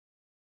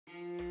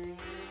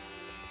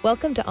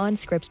Welcome to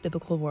OnScript's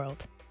Biblical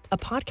World, a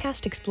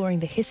podcast exploring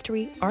the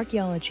history,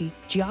 archaeology,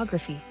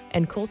 geography,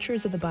 and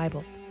cultures of the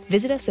Bible.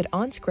 Visit us at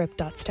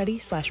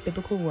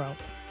onscript.study/biblical world.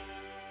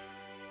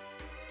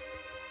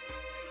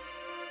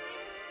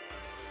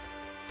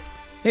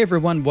 Hey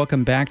everyone,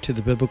 welcome back to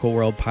the Biblical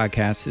World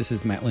podcast. This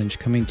is Matt Lynch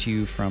coming to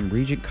you from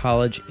Regent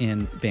College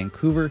in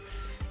Vancouver.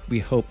 We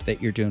hope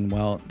that you're doing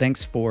well.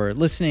 Thanks for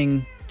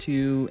listening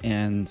to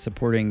and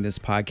supporting this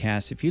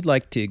podcast. If you'd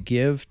like to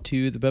give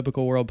to the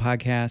Biblical World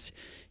podcast,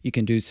 you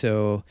can do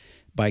so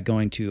by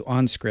going to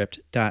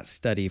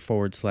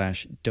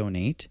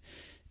onscript.study/donate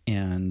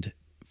and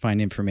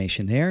find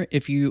information there.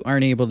 If you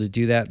aren't able to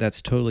do that,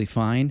 that's totally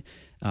fine,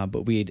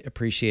 but we'd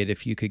appreciate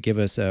if you could give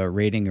us a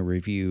rating or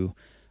review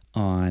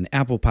on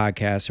Apple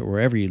Podcasts or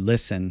wherever you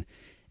listen.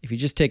 If you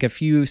just take a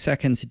few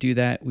seconds to do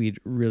that, we'd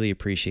really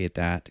appreciate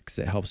that because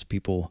it helps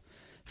people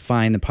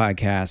find the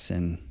podcast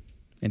and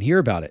hear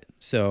about it.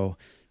 So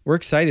we're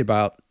excited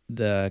about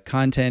the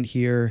content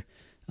here.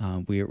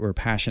 We're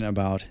passionate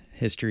about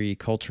history,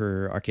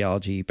 culture,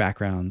 archaeology,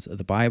 backgrounds of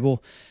the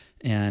Bible,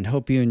 and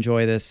hope you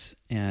enjoy this,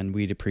 and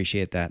we'd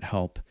appreciate that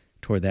help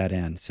toward that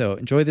end. So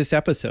enjoy this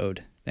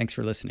episode. Thanks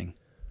for listening.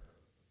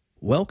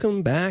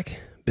 Welcome back,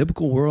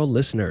 Biblical World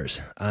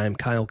listeners. I'm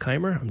Kyle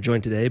Keimer. I'm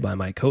joined today by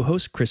my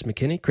co-host, Chris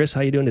McKinney. Chris,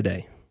 how you doing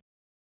today?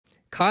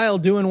 Kyle,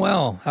 doing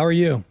well. How are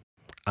you?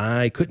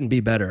 I couldn't be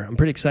better. I'm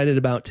pretty excited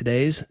about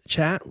today's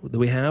chat that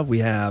we have. We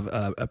have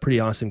a pretty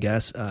awesome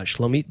guest,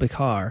 Shlomit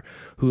Bechar,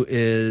 who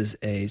is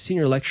a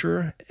senior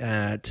lecturer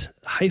at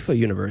Haifa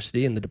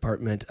University in the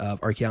Department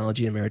of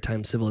Archaeology and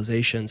Maritime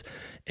Civilizations.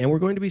 And we're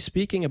going to be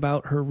speaking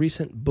about her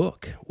recent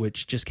book,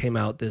 which just came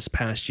out this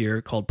past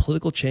year, called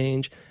Political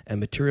Change and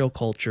Material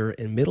Culture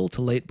in Middle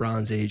to Late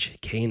Bronze Age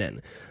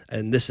Canaan.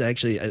 And this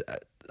actually...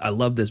 I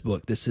love this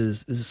book. This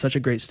is such a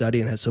great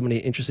study and has so many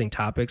interesting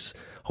topics.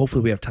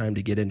 Hopefully we have time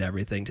to get into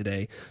everything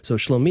today. So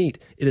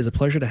Shlomit, it is a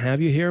pleasure to have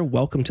you here.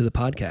 Welcome to the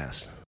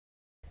podcast.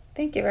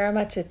 Thank you very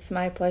much. It's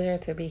my pleasure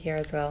to be here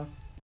as well.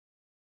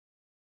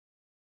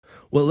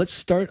 Well, let's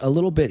start a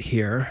little bit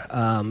here.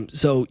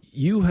 So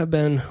you have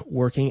been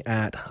working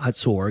at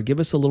Hatzor. Give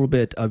us a little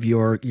bit of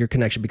your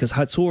connection, because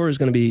Hatzor is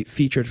going to be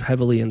featured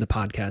heavily in the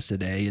podcast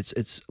today.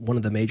 It's one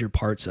of the major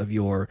parts of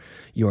your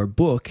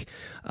book.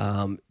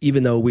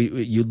 Even though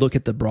you look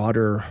at the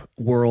broader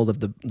world of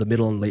the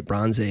Middle and Late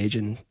Bronze Age,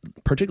 and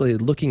particularly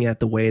looking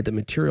at the way the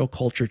material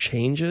culture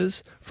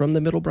changes from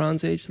the Middle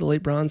Bronze Age to the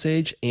Late Bronze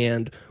Age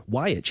and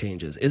why it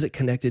changes. Is it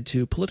connected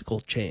to political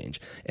change?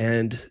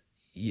 And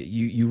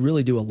you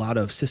really do a lot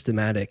of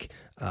systematic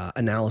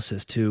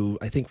analysis to,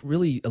 I think,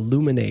 really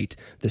illuminate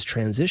this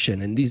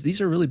transition. And these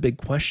are really big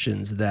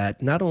questions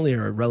that not only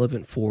are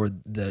relevant for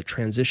the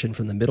transition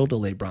from the Middle to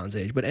Late Bronze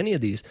Age, but any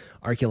of these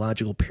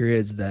archaeological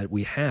periods that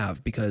we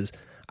have, because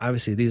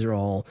obviously these are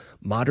all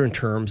modern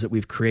terms that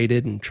we've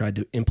created and tried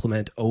to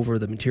implement over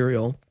the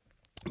material,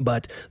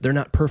 but they're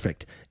not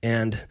perfect.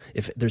 And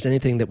if there's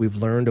anything that we've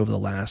learned over the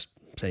last,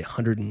 say,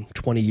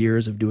 120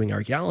 years of doing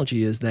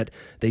archaeology, is that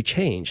they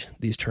change.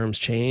 These terms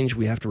change.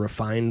 We have to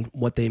refine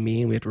what they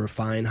mean. We have to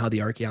refine how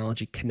the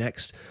archaeology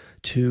connects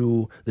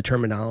to the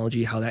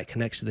terminology, how that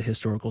connects to the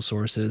historical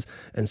sources.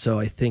 And so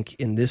I think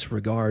in this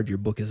regard, your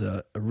book is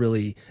a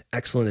really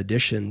excellent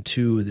addition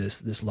to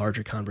this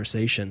larger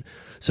conversation.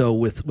 So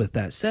with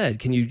that said,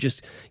 can you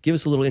just give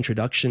us a little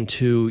introduction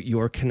to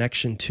your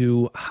connection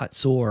to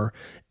Hatzor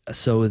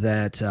so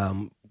that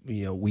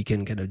we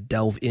can kind of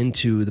delve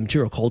into the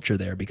material culture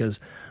there, because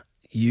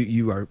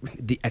you are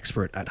the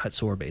expert at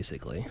Hatzor,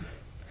 basically.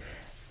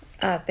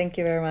 Thank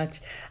you very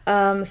much.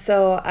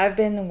 So I've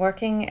been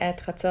working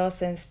at Hatzor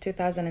since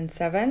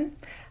 2007.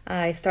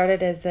 I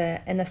started as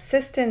an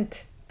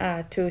assistant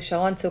to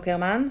Sharon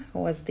Zuckerman, who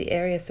was the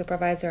area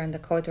supervisor and the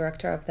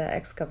co-director of the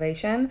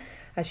excavation.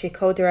 She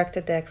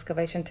co-directed the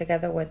excavation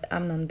together with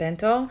Amnon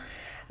Bento.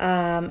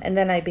 And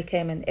then I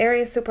became an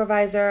area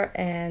supervisor,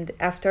 and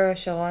after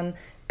Sharon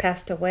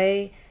passed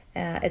away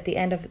at the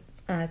end of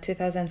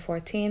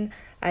 2014,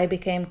 I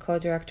became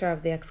co-director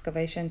of the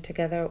excavation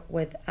together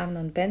with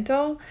Amnon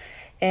Bento.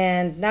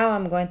 And now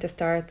I'm going to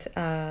start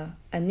a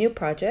new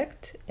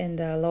project in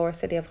the lower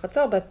city of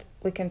Hatzor, but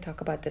we can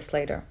talk about this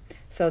later.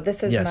 So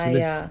this is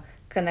my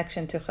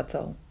connection to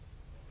Hatzor.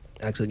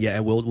 Excellent. Yeah,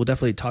 and we'll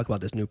definitely talk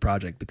about this new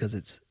project because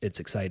it's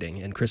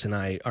exciting. And Chris and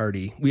I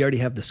already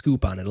have the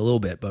scoop on it a little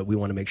bit, but we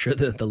want to make sure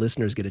that the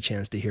listeners get a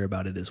chance to hear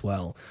about it as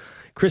well.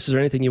 Chris, is there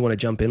anything you want to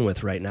jump in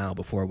with right now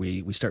before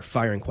we start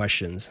firing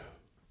questions?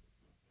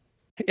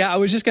 Yeah, I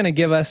was just going to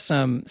give us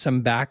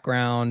some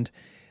background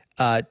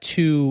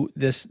to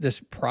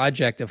this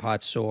project of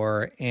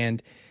Hatzor.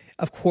 And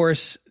of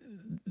course,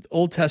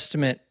 Old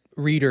Testament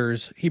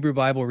readers, Hebrew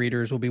Bible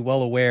readers, will be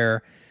well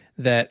aware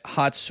that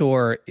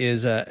Hatzor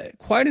is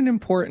quite an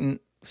important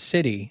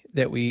city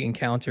that we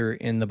encounter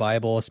in the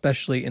Bible,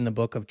 especially in the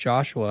book of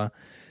Joshua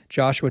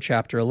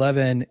chapter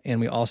 11, and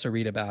we also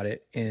read about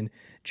it in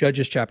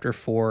Judges chapter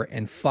 4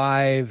 and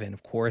 5, and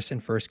of course in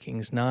 1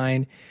 Kings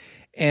 9.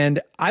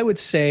 And I would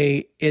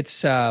say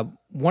it's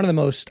one of the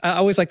most, I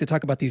always like to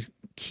talk about these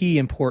key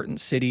important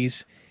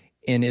cities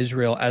in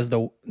Israel as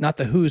not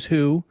the who's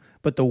who,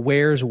 but the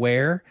where's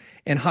where.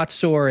 And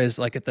Hatzor is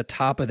like at the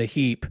top of the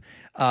heap,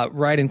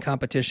 right in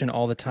competition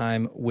all the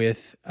time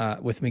with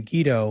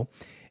Megiddo.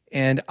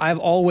 And I've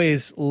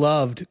always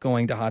loved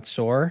going to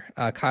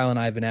Hatzor. Kyle and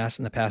I have been asked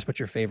in the past, what's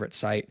your favorite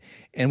site?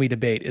 And we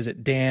debate, is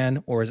it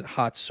Dan or is it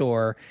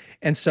Hatzor?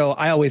 And so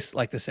I always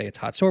like to say it's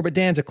Hatzor, but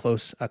Dan's a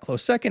close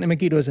second, and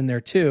Megiddo's in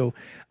there too.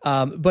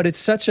 But it's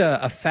such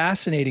a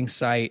fascinating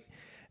site,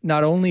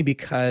 not only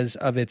because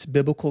of its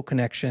biblical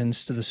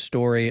connections to the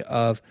story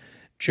of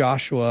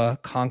Joshua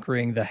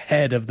conquering the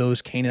head of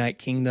those Canaanite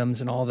kingdoms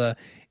and all the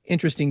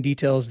interesting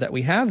details that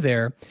we have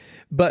there,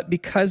 but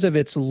because of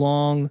its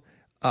long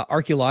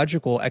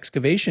archaeological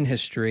excavation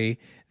history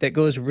that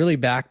goes really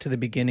back to the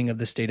beginning of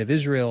the state of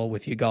Israel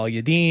with Yigal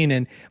Yadin,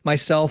 and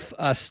myself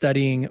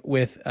studying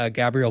with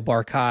Gabriel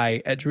Barkai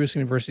at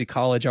Jerusalem University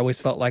College. I always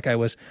felt like I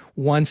was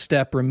one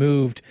step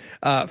removed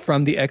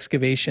from the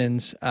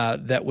excavations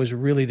that was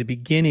really the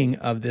beginning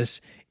of this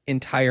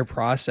entire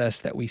process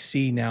that we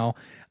see now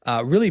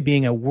really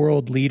being a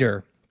world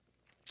leader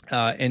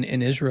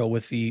in Israel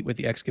with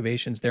the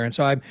excavations there. And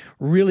so I'm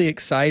really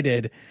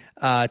excited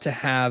to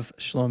have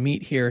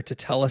Shlomit here to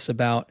tell us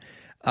about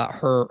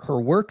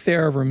her work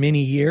there over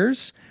many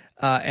years,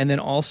 and then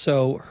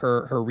also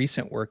her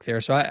recent work there.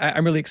 So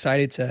I'm really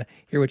excited to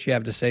hear what you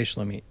have to say,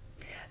 Shlomit.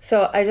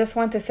 So I just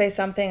want to say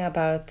something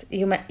about,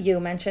 you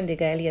mentioned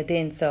Yigal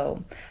Yadin,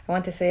 so I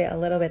want to say a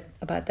little bit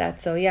about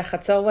that. So yeah,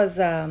 Hatzor was,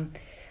 I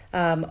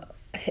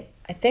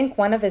think,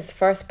 one of his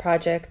first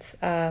projects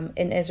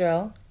in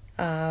Israel.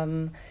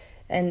 And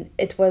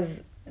it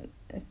was,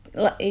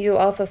 you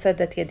also said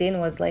that Yadin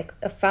was like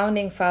a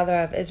founding father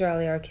of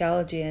Israeli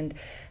archaeology, and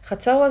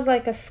Hatzor was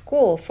like a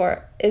school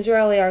for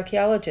Israeli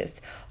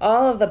archaeologists.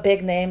 All of the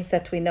big names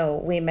that we know,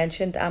 we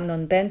mentioned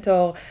Amnon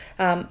Bentor,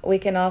 we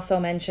can also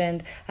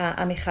mention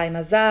Amichai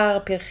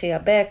Mazar, Pirchi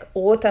Abek,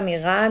 Ruth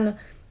Amiran.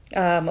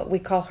 We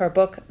call her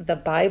book the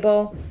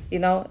Bible,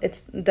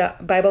 it's the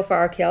Bible for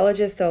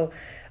archaeologists. So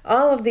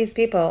all of these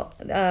people,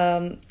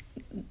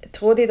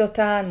 Trudi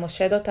Dotan,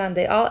 Moshe Dotan,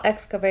 they all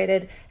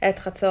excavated at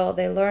Hatzor.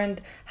 They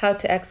learned how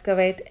to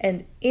excavate,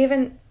 and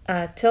even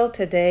till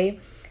today,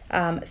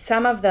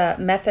 some of the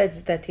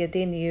methods that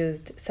Yadin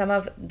used, some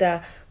of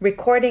the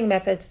recording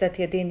methods that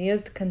Yadin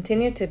used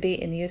continue to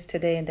be in use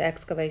today in the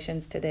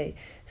excavations today.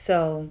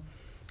 So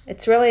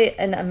it's really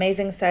an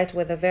amazing site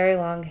with a very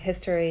long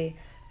history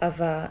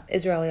of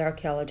Israeli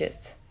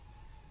archaeologists.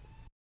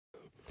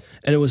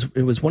 And it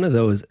was one of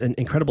those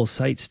incredible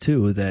sites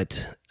too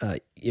that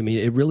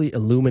it really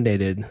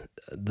illuminated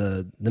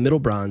the Middle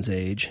Bronze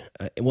Age,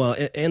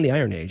 and the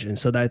Iron Age. And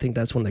so I think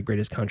that's one of the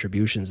greatest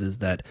contributions, is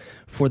that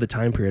for the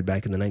time period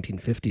back in the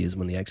 1950s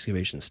when the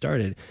excavation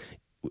started,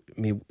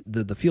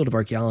 the field of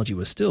archaeology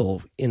was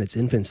still in its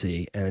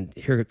infancy, and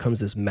here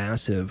comes this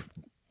massive,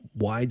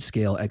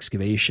 wide-scale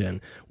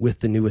excavation with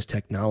the newest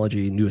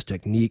technology, newest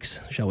techniques,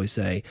 shall we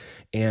say,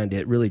 and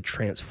it really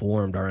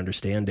transformed our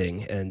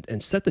understanding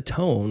and set the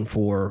tone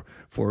for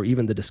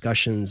even the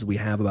discussions we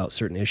have about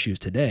certain issues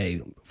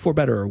today, for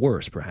better or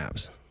worse,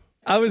 perhaps.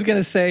 I was going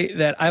to say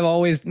that I've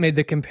always made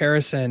the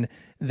comparison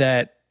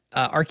that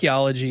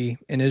archaeology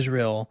in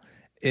Israel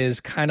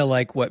is kind of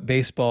like what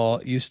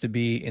baseball used to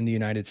be in the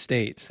United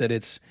States, that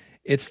it's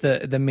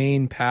the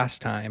main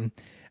pastime,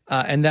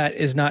 and that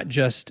is not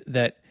just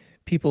that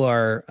people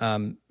are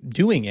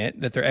doing it,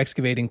 that they're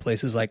excavating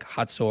places like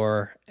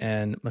Hatzor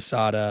and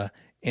Masada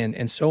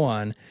and so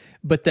on,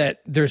 but that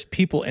there's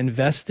people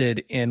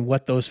invested in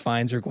what those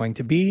finds are going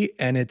to be.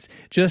 And it's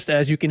just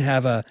as you can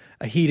have a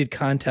heated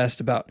contest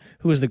about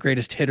who is the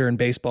greatest hitter in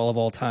baseball of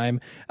all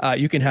time,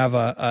 you can have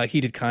a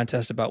heated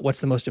contest about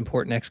what's the most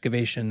important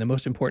excavation, the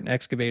most important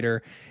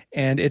excavator.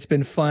 And it's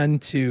been fun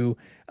to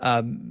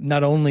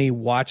not only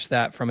watch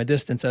that from a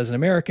distance as an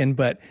American,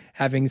 but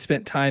having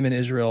spent time in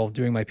Israel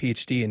doing my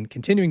PhD and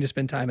continuing to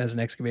spend time as an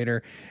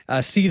excavator,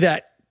 see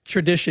that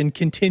tradition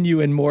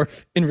continue and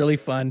morph in really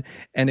fun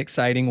and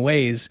exciting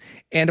ways.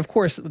 And of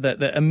course,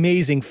 the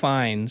amazing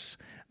finds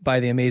by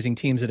the amazing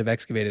teams that have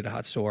excavated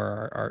Hatzor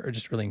are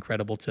just really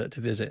incredible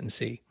to visit and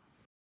see.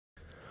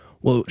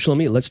 Well,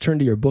 Shlomit, let's turn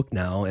to your book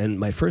now. And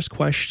my first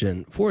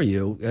question for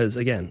you is,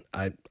 again,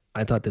 I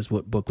thought this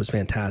book was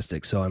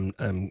fantastic. So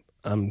I'm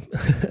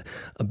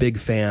a big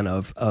fan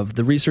of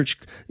the research.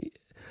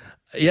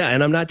 Yeah,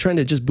 and I'm not trying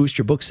to just boost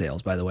your book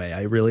sales, by the way.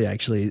 I really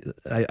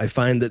I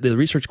find that the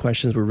research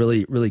questions were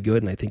really, really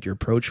good, and I think your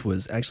approach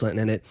was excellent.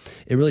 And it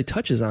really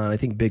touches on, I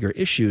think, bigger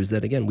issues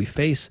that, again, we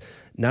face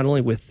not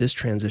only with this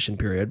transition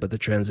period, but the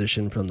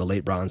transition from the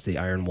late bronze to the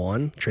Iron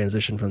 1,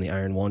 transition from the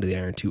Iron 1 to the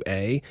Iron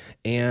 2A.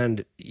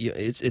 And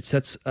it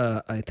sets,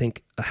 I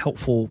think, a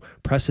helpful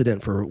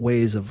precedent for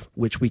ways of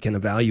which we can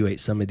evaluate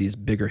some of these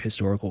bigger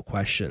historical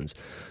questions.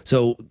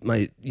 So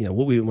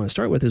what we want to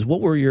start with is, what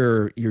were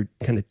your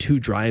kind of two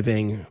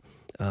driving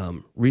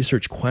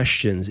research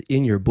questions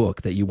in your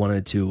book that you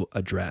wanted to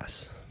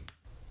address?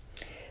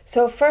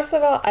 So first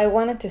of all, I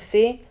wanted to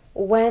see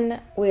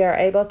when we are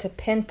able to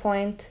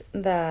pinpoint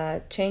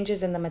the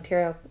changes in the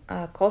material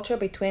culture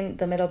between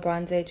the Middle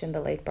Bronze Age and the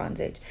Late Bronze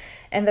Age.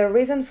 And the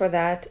reason for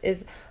that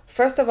is,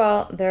 first of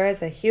all, there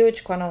is a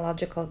huge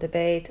chronological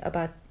debate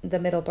about the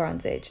Middle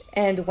Bronze Age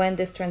and when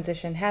this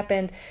transition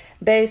happened,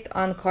 based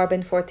on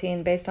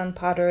carbon-14, based on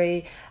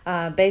pottery,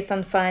 based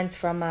on finds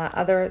from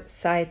other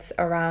sites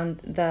around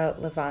the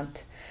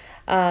Levant.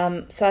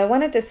 So I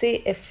wanted to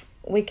see if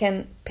we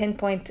can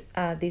pinpoint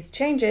these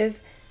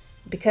changes,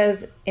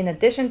 because in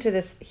addition to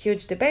this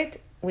huge debate,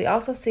 we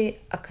also see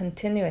a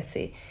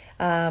continuity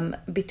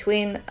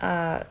between,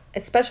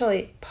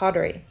 especially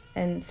pottery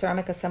and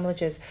ceramic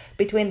assemblages,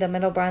 between the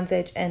Middle Bronze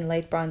Age and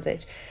Late Bronze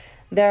Age.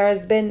 There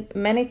has been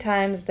many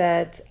times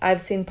that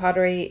I've seen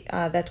pottery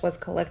that was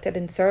collected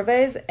in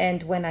surveys,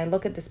 and when I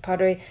look at this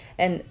pottery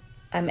and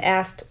I'm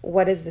asked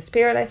what is this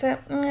period, I say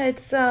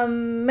it's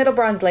Middle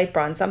Bronze, Late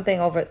Bronze,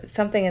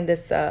 something in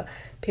this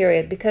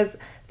period, because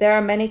there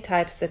are many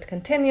types that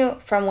continue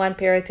from one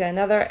period to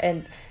another,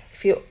 and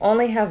if you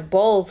only have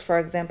bowls, for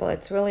example,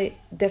 it's really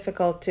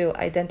difficult to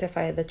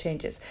identify the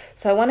changes.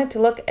 So I wanted to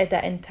look at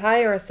the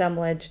entire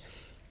assemblage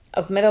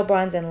of Middle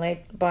Bronze and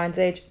Late Bronze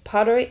Age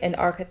pottery and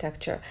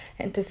architecture,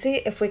 and to see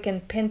if we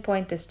can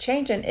pinpoint this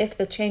change and if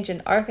the change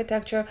in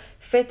architecture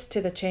fits to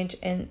the change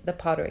in the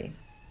pottery.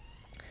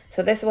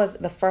 So this was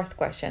the first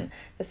question.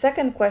 The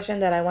second question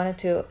that I wanted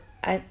to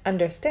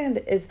understand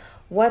is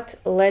what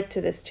led to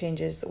these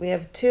changes. We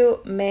have two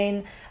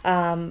main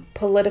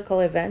political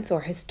events or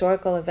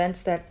historical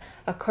events that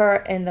occur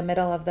in the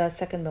middle of the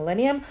second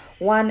millennium.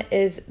 One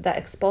is the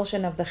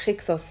expulsion of the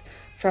Hyksos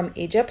from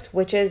Egypt,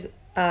 which is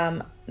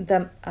the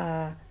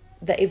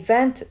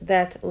event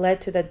that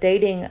led to the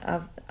dating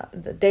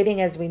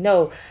as we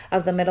know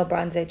of the Middle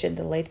Bronze Age and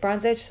the Late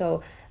Bronze Age.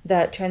 So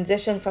the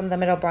transition from the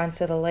Middle Bronze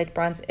to the Late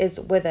Bronze is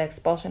with the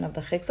expulsion of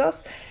the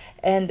Hyksos.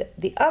 And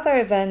the other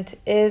event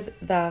is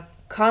the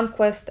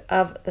conquest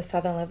of the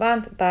southern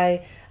Levant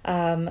by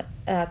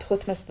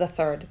Thutmose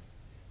III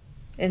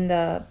in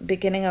the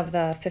beginning of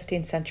the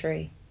 15th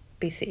century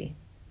BC.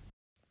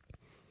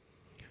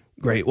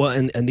 Great. Well,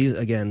 and these,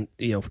 again,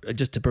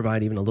 just to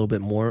provide even a little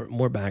bit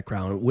more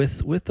background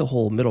with the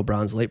whole Middle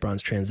Bronze, Late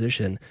Bronze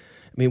transition.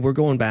 I mean, we're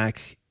going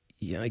back,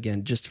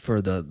 again, just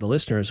for the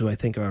listeners who I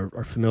think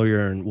are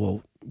familiar and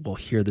will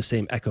hear the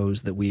same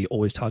echoes that we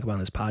always talk about on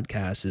this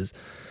podcast, is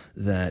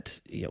that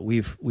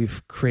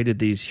we've created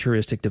these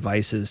heuristic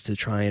devices to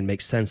try and make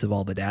sense of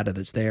all the data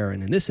that's there.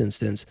 And in this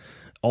instance,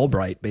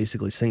 Albright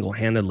basically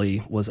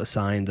single-handedly was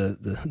assigned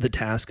the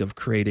task of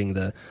creating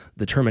the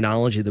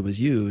terminology that was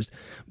used,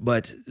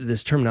 but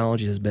this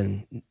terminology has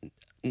been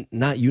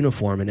not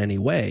uniform in any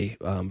way,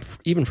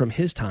 even from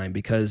his time,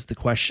 because the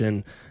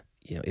question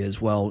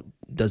is, well,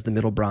 does the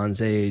Middle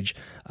Bronze Age,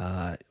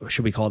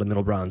 should we call it a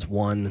Middle Bronze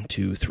 1,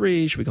 2,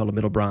 3? Should we call it a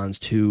Middle Bronze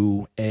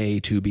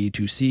 2A, 2B,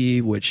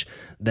 2C, which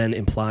then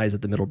implies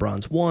that the Middle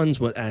Bronze 1s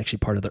was actually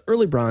part of the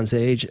Early Bronze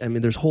Age? I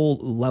mean, there's whole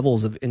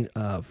levels of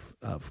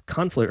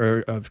conflict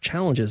or of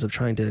challenges of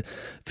trying to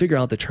figure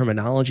out the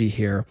terminology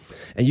here.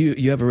 And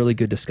you have a really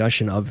good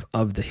discussion of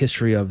the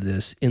history of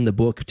this in the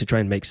book to try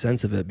and make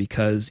sense of it,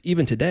 because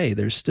even today,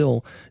 there's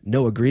still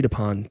no agreed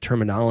upon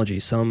terminology.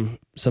 Some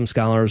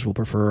scholars will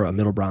prefer a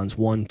Middle Bronze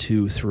 1,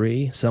 2,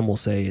 3. Some will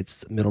say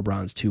it's Middle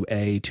Bronze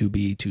 2A,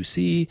 2B,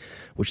 2C,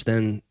 which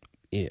then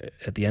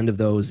at the end of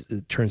those,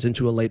 it turns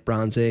into a Late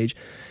Bronze Age.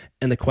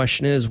 And the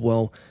question is,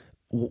 well,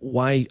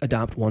 why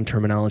adopt one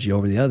terminology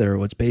over the other?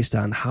 Well, it's based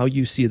on how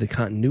you see the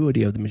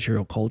continuity of the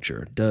material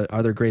culture.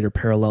 Are there greater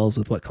parallels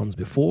with what comes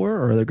before,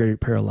 or are there greater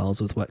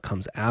parallels with what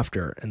comes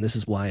after? And this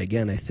is why,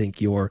 again, I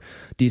think your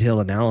detailed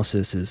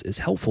analysis is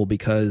helpful,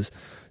 because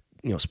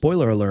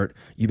spoiler alert,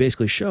 you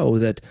basically show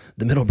that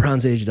the Middle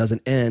Bronze Age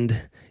doesn't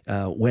end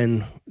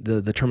when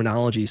the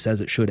terminology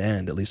says it should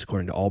end, at least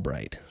according to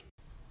Albright.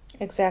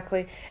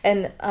 Exactly.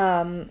 And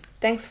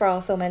thanks for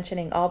also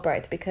mentioning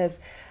Albright,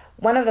 because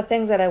one of the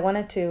things that I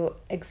wanted to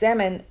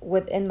examine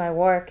within my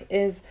work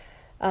is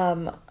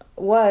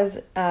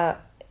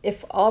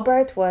if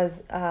Albright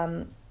was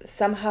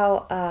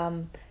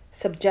somehow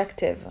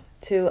subjective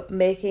to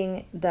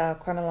making the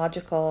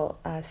chronological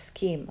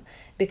scheme,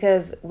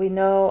 because we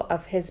know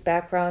of his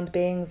background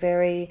being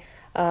very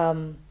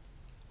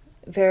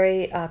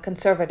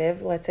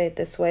conservative, let's say it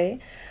this way,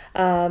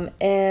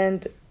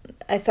 and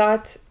I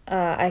thought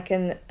I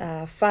can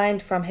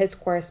find from his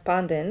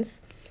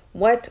correspondence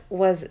what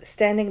was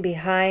standing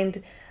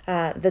behind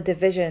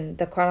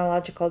the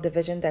chronological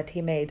division that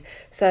he made.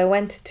 So I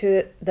went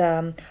to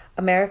the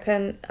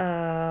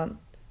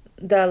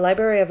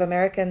Library of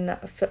American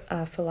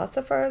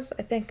Philosophers,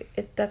 I think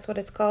that's what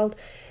it's called,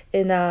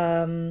 in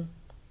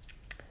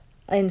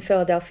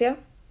Philadelphia.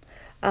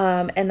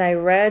 And I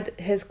read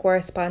his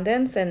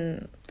correspondence,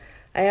 and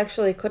I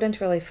actually couldn't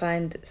really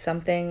find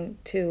something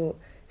to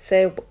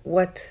say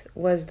what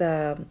was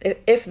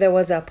if there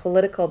was a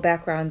political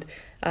background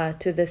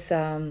to this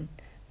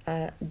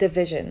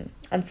division,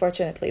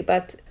 unfortunately,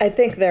 but I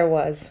think there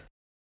was.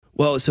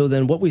 Well, so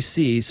then what we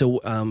see,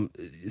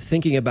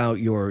 thinking about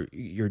your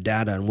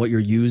data and what you're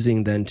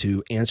using then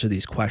to answer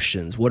these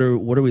questions, what are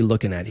we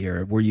looking at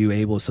here? Were you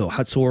able, so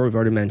Hatzor, we've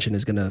already mentioned,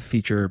 is going to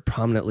feature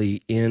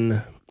prominently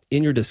in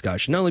your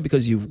discussion, not only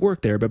because you've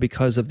worked there, but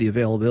because of the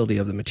availability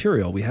of the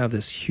material. We have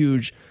this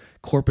huge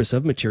corpus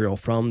of material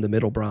from the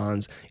Middle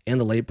Bronze and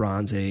the Late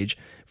Bronze Age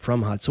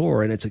from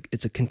Hatzor, and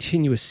it's a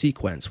continuous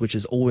sequence, which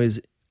is always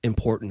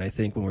important, I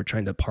think, when we're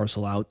trying to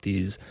parcel out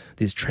these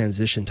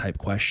transition type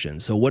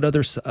questions. So what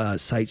other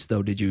sites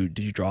though did you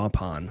draw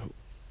upon?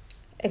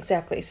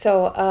 Exactly.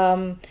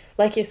 So,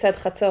 like you said,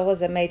 Hatzor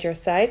was a major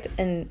site,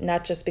 and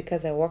not just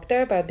because I worked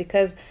there, but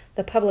because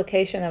the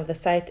publication of the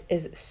site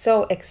is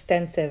so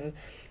extensive,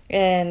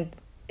 and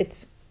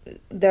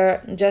there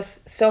are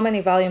just so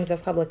many volumes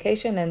of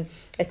publication, and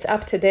it's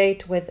up to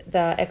date with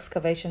the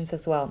excavations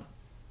as well.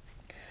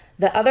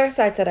 The other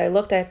sites that I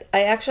looked at,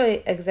 I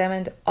actually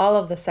examined all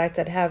of the sites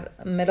that have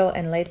Middle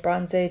and Late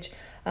Bronze Age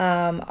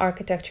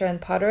architecture and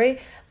pottery,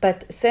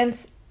 but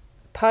since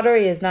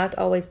pottery is not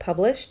always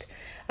published,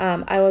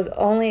 I was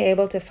only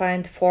able to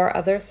find 4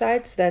 other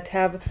sites that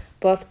have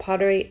both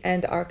pottery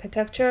and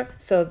architecture.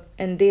 So,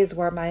 and these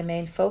were my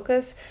main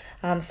focus.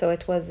 So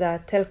it was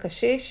Tel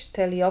Kashish,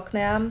 Tel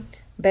Yokneam,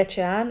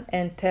 Bechar,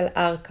 and Tel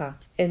Arka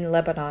in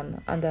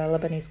Lebanon, on the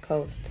Lebanese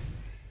coast.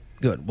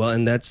 Good. Well,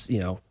 and that's,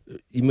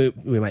 we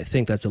might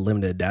think that's a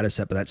limited data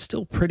set, but that's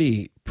still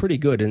pretty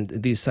good. And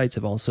these sites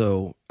have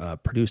also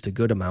produced a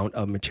good amount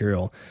of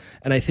material.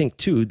 And I think,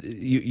 too,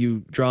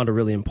 you draw out a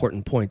really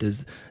important point,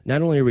 is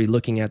not only are we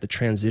looking at the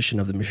transition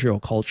of the material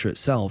culture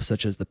itself,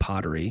 such as the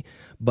pottery,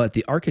 but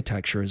the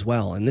architecture as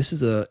well. And this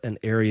is an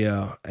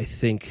area, I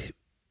think,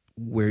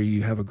 where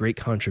you have a great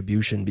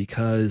contribution,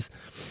 because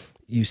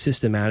you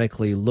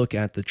systematically look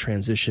at the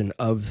transition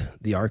of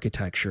the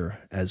architecture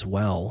as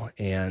well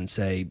and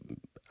say,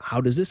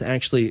 how does this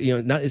actually,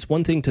 it's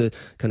one thing to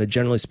kind of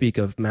generally speak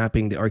of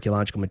mapping the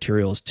archaeological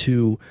materials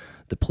to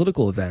the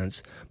political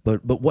events,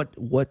 but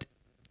what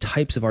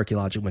types of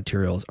archaeological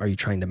materials are you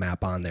trying to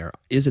map on there?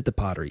 Is it the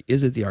pottery?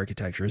 Is it the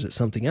architecture? Is it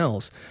something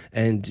else?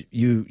 And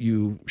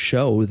you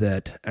show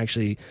that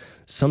actually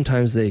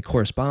sometimes they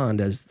correspond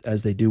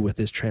as they do with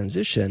this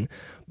transition,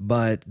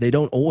 but they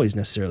don't always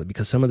necessarily,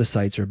 because some of the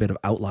sites are a bit of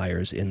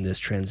outliers in this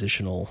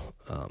transitional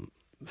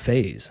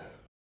phase.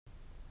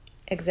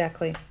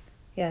 Exactly.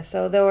 Yeah,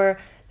 so there were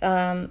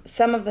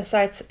some of the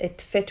sites,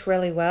 it fit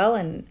really well,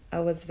 and I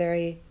was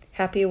very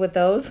happy with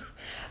those.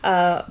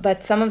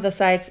 But some of the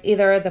sites,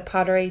 either the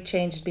pottery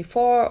changed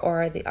before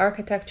or the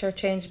architecture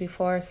changed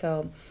before,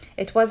 so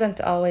it wasn't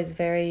always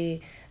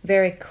very,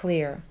 very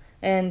clear.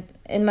 And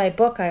in my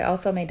book, I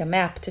also made a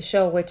map to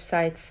show which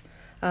sites,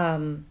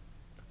 when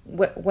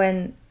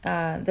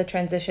the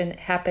transition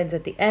happens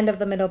at the end of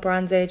the Middle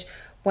Bronze Age,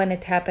 when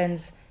it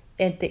happens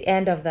at the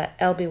end of the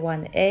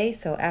LB1A,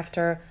 so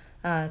after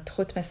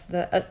Thutmose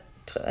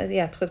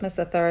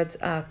III's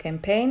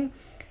campaign,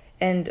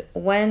 and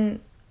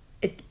when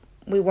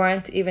we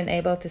weren't even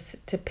able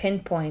to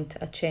pinpoint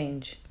a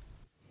change.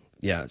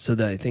 Yeah, so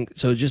I think,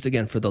 so just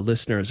again for the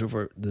listeners,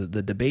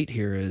 the debate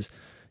here is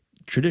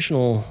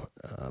traditional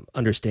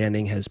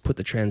understanding has put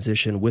the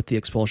transition with the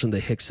expulsion of the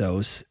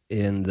Hyksos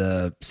in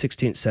the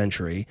 16th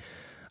century.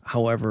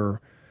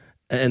 However,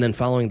 and then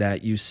following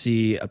that, you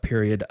see a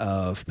period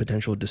of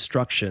potential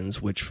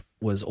destructions, which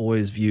was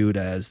always viewed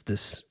as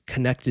this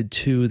connected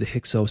to the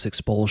Hyksos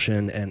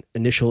expulsion and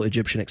initial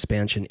Egyptian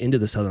expansion into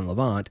the southern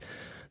Levant.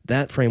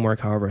 That framework,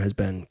 however, has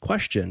been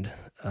questioned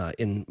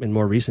in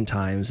more recent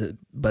times,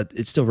 but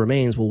it still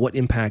remains, well, what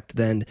impact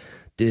then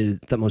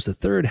did Thutmose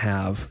III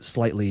have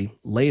slightly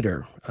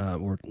later?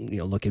 We're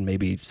looking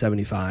maybe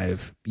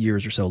 75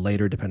 years or so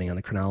later, depending on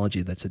the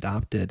chronology that's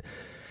adopted.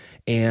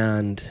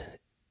 And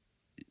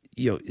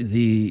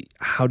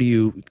how do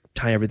you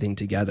tie everything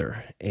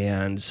together?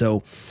 And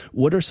so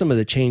what are some of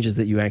the changes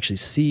that you actually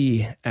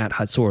see at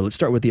Hatzor? Let's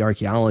start with the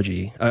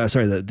archaeology,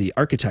 the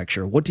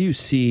architecture. What do you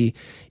see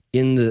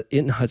in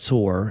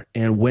Hatzor,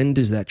 and when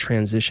does that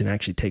transition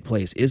actually take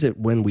place? Is it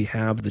when we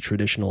have the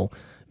traditional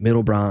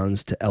Middle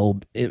Bronze to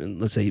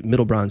let's say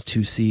Middle Bronze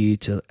 2C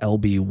to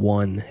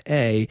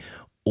LB1A,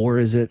 or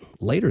is it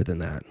later than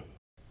that?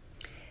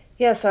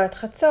 Yeah, so at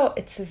Hatzor,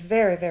 it's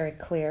very, very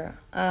clear.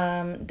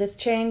 This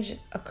change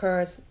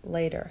occurs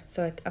later.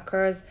 So it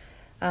occurs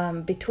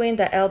between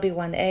the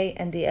LB1A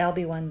and the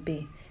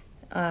LB1B.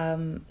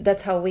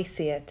 That's how we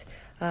see it,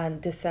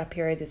 this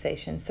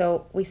periodization.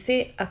 So we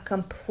see a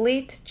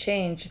complete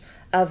change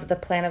of the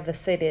plan of the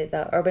city,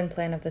 the urban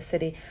plan of the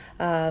city,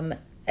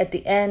 at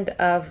the end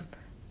of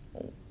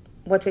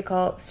what we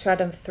call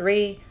stratum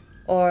 3,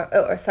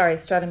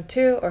 stratum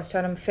 2 or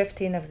stratum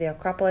 15 of the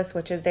Acropolis,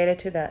 which is dated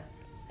to the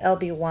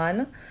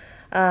LB1.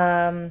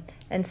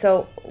 And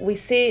so we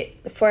see,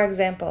 for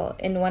example,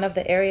 in one of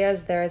the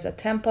areas there is a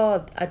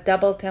temple, a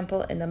double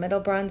temple in the Middle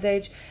Bronze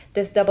Age.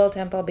 This double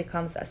temple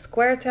becomes a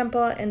square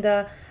temple in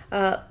the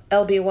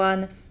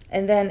LB1,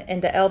 and then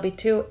in the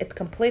LB2 it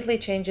completely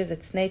changes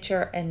its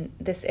nature, and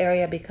this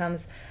area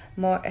becomes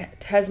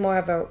it has more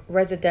of a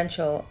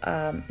residential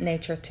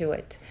nature to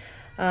it.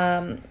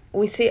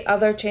 We see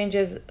other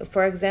changes,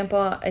 for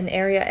example, in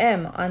Area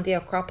M on the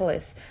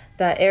Acropolis,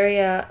 the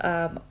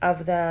area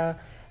of the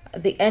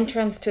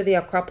entrance to the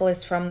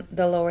Acropolis from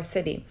the lower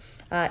city.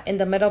 In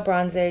the Middle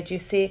Bronze Age, you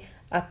see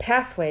a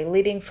pathway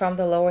leading from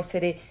the lower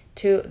city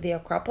to the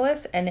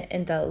Acropolis, and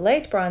in the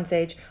Late Bronze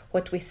Age,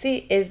 what we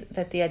see is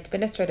that the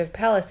administrative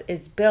palace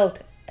is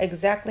built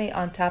exactly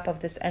on top of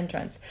this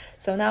entrance.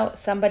 So now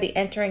somebody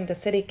entering the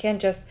city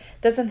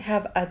doesn't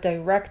have a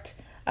direct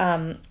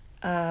entrance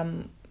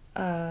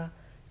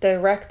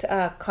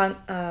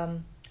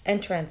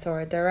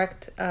or a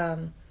direct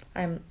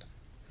I'm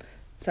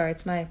sorry,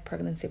 it's my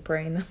pregnancy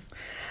brain.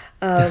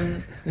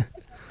 Direct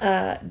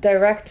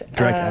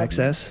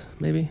access,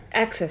 maybe?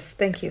 Access,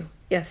 thank you.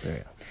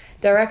 Yes.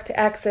 Direct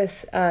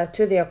access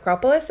to the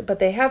Acropolis, but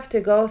they have to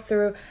go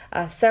through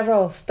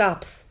several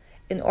stops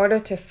in order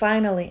to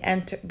finally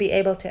be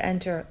able to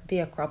enter the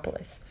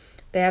Acropolis.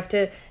 They have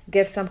to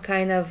give some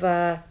kind of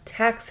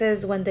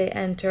taxes when they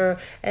enter,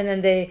 and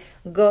then they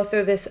go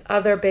through this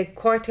other big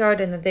courtyard,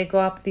 and then they go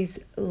up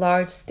these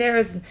large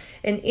stairs.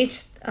 In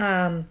each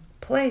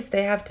place,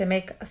 they have to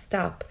make a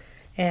stop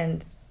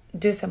and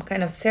do some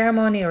kind of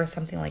ceremony or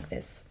something like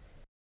this.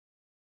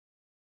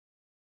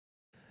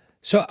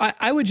 So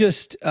I would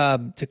just,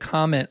 to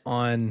comment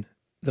on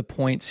the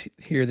points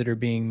here that are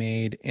being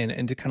made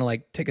and to kind of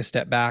like take a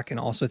step back and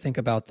also think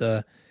about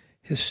the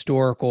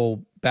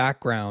historical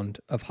background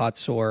of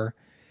Hatzor.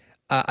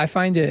 I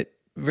find it,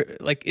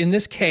 like in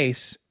this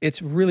case,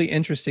 it's really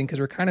interesting because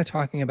we're kind of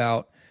talking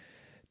about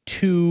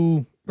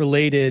two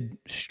related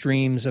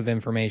streams of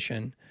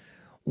information.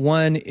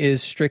 One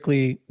is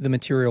strictly the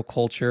material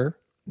culture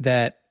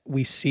that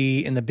we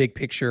see in the big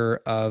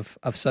picture of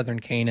southern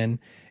Canaan.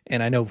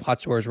 And I know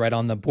Hatzor is right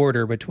on the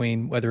border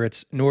between whether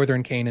it's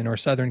northern Canaan or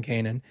southern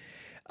Canaan.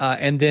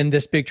 And then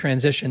this big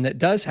transition that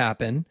does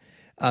happen,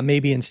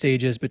 maybe in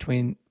stages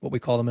between what we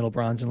call the Middle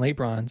Bronze and Late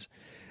Bronze.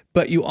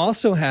 But you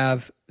also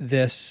have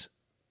this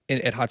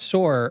at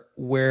Hatzor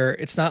where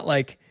it's not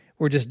like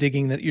you're just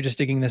digging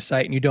this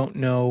site and you don't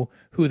know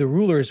who the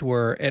rulers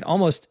were. At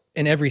almost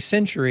in every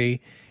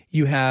century,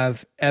 you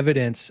have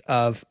evidence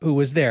of who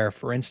was there.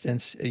 For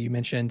instance, you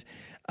mentioned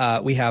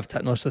we have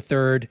Thutmose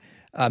III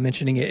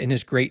mentioning it in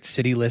his great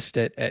city list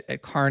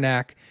at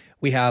Karnak.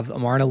 We have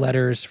Amarna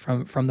letters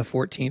from the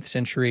 14th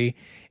century.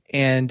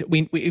 And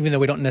we even though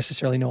we don't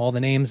necessarily know all the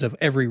names of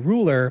every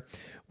ruler,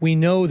 we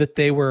know that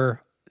they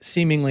were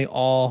seemingly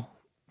all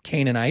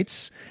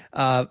Canaanites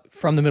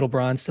from the Middle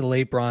Bronze to the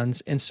Late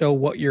Bronze. And so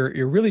what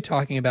you're really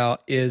talking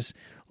about is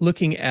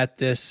looking at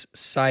this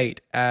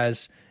site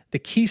as the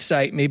key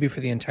site maybe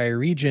for the entire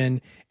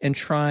region and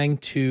trying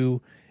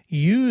to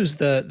use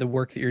the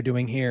work that you're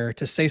doing here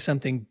to say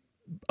something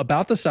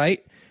about the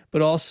site,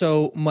 but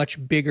also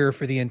much bigger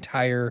for the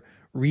entire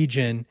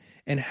region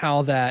and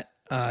how that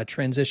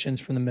transitions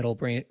from the Middle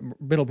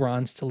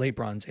Bronze to Late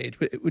Bronze Age.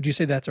 Would you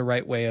say that's a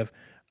right way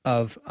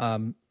of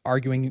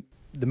arguing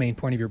the main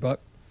point of your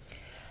book?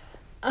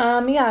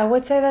 Yeah, I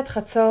would say that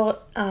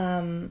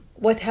Hatzor,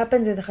 what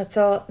happens in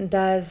Hatzor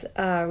does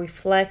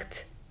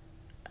reflect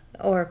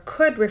or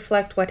could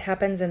reflect what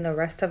happens in the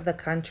rest of the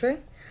country.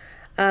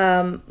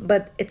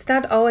 But it's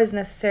not always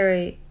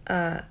necessarily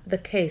the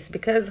case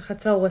because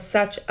Hatzor was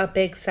such a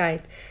big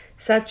site,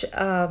 such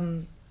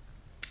a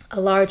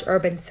large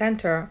urban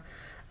center.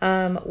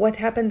 What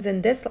happens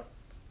in this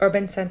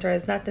urban center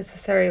is not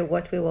necessarily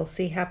what we will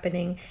see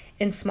happening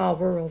in small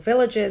rural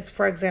villages,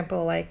 for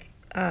example, like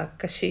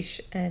Kashish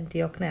and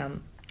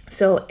Yokneam.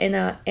 So in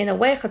a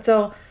way,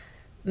 Hatzor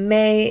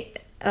may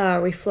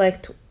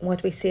reflect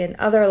what we see in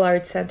other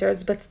large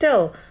centers, but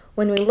still,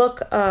 when we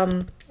look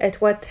at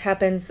what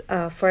happens,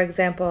 for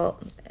example,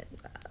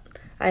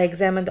 I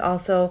examined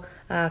also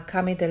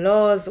Kami de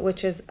Loz,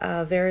 which is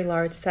a very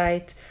large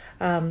site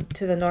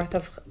to the north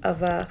of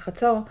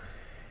Hatzor.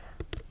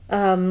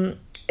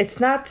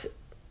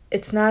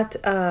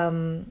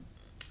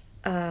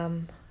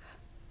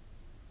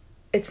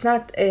 It's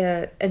not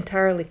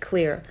entirely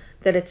clear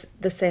that it's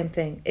the same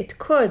thing. It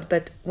could,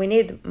 but we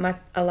need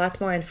a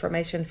lot more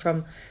information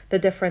from the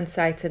different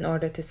sites in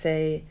order to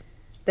say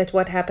that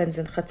what happens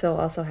in Hatzor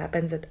also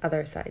happens at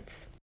other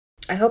sites.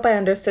 I hope I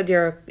understood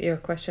your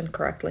question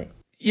correctly.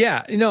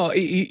 Yeah, no,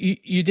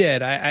 you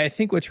did. I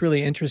think what's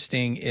really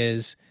interesting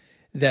is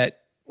that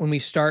when we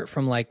start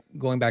from like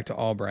going back to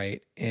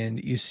Albright and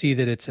you see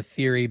that it's a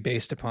theory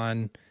based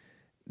upon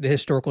the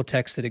historical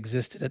texts that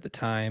existed at the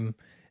time,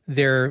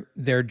 their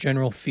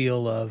general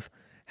feel of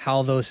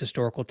how those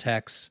historical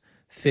texts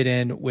fit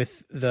in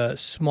with the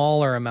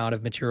smaller amount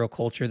of material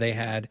culture they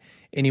had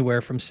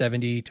anywhere from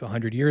 70 to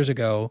 100 years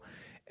ago.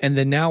 And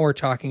then now we're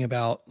talking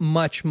about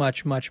much,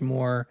 much, much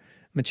more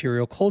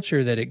material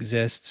culture that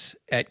exists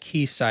at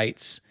key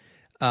sites.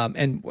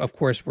 And of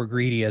course, we're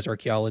greedy as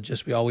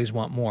archaeologists. We always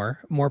want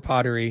more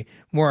pottery,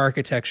 more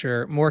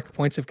architecture, more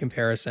points of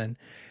comparison.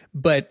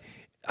 But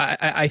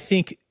I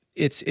think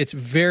it's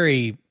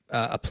very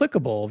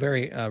applicable,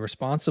 very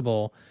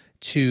responsible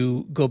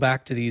to go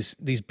back to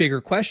these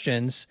bigger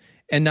questions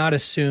and not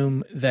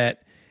assume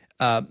that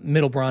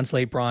Middle Bronze,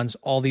 Late Bronze,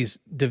 all these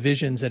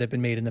divisions that have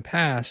been made in the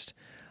past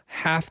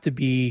have to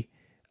be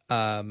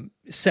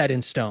set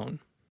in stone.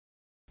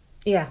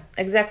 Yeah,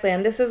 exactly.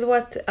 And this is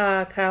what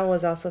Kyle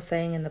was also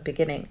saying in the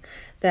beginning,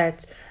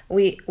 that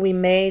we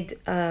made,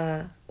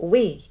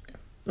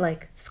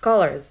 like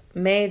scholars,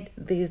 made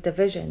these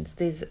divisions,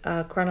 these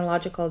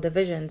chronological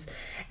divisions,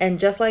 and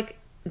just like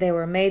they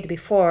were made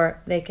before,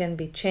 they can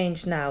be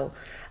changed now.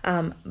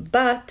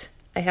 But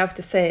I have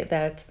to say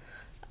that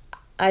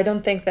I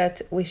don't think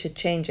that we should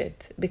change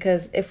it,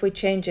 because if we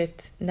change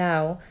it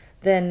now,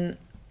 then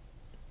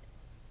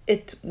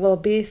it will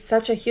be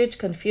such a huge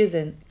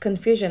confusion.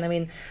 I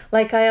mean,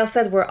 like Kyle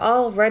said, we're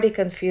already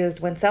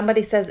confused when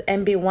somebody says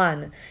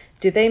MB1.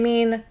 Do they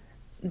mean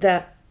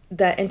the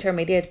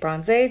intermediate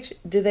Bronze Age?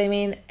 Do they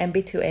mean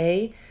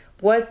MB2A?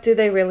 What do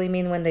they really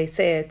mean when they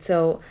say it?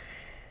 So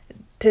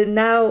to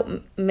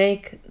now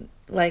make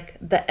like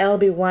the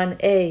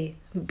LB1A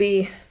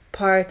be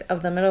part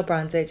of the Middle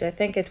Bronze Age, I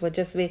think it would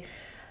just be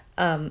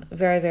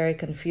very, very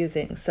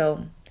confusing.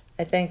 So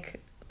I think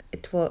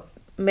it will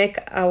make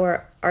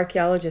our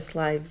archaeologists'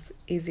 lives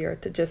easier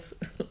to just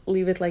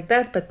leave it like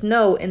that, but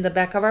know in the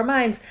back of our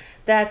minds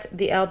that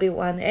the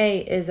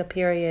LB1A is a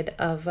period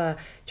of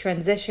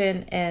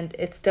transition, and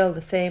it's still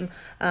the same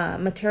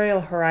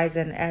material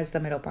horizon as the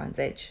Middle Bronze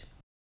Age.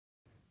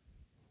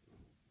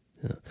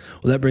 Yeah.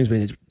 Well, that brings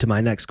me to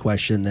my next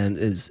question then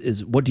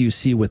is what do you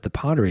see with the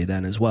pottery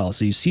then as well?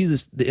 So you see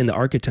this in the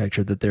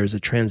architecture that there's a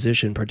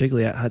transition,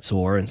 particularly at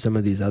Hatzor and some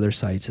of these other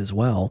sites as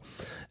well,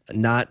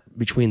 not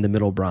between the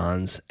Middle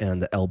Bronze and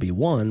the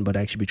LB1, but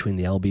actually between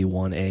the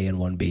LB1A and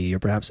 1B, or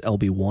perhaps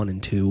LB1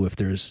 and 2 if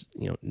there's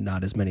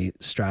not as many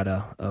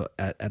strata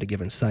at a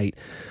given site.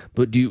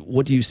 But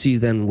what do you see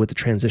then with the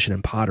transition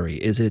in pottery?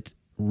 Is it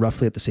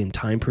roughly at the same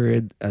time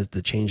period as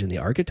the change in the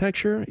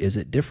architecture? Is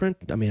it different?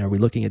 I mean, are we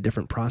looking at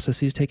different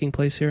processes taking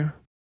place here?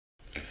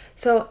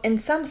 So in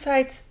some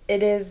sites,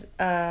 it's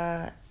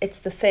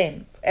the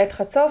same. At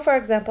Hatzor, for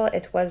example,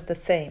 it was the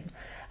same.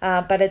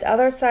 But at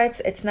other sites,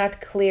 it's not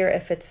clear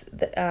if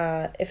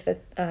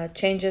the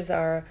changes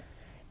are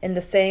in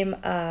the same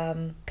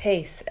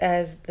pace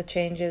as the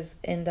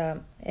changes in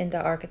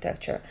the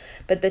architecture.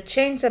 But the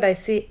change that I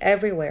see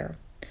everywhere,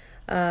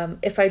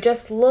 if I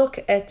just look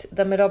at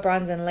the Middle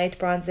Bronze and Late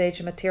Bronze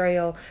Age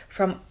material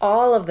from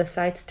all of the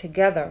sites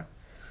together,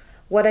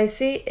 what I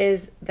see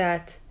is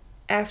that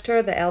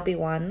after the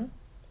LB1,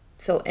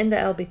 so in the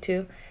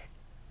LB2,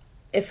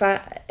 if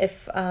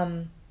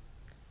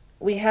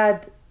we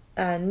had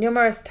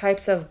numerous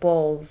types of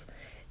bowls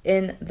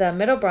in the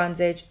Middle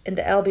Bronze Age, in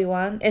the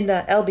LB1, in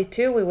the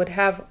LB2, we would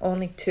have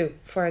only 2,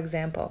 for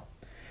example.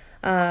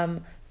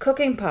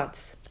 Cooking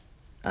pots.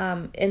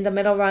 In the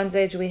Middle Bronze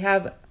Age, we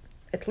have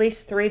at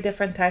least 3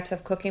 different types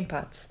of cooking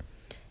pots.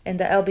 In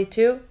the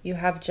LB2, you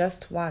have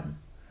just 1.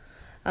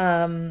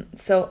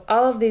 So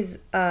all of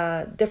these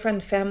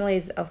different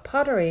families of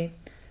pottery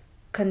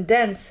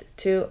condense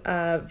to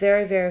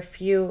very, very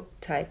few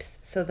types.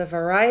 So the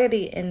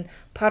variety in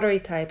pottery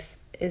types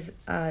is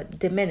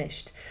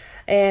diminished.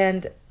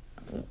 And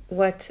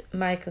what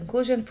my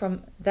conclusion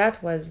from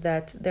that was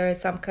that there is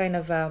some kind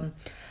of,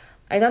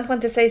 I don't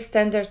want to say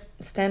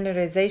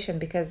standardization,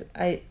 because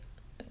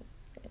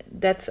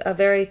that's a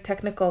very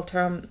technical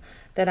term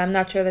that I'm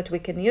not sure that we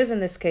can use in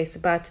this case,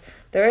 but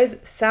there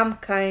is some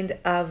kind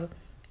of,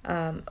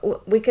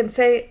 we can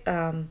say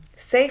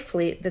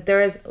safely that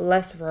there is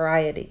less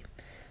variety.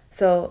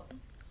 So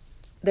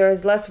there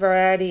is less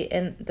variety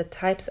in the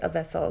types of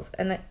vessels.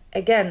 And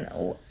again,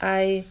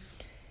 I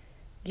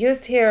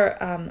used here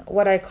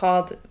what I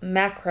called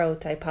macro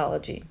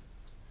typology,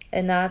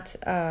 and not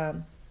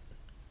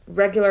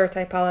regular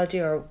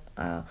typology, or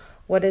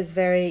what is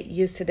very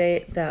used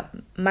today, the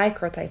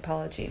micro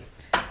typology.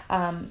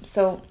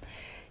 So,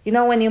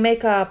 when you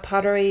make a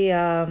pottery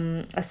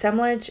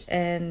assemblage,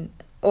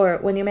 or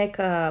when you make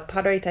a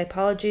pottery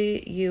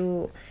typology,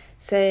 you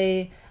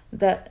say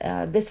that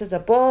this is a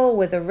bowl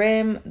with a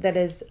rim that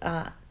is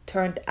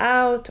turned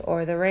out,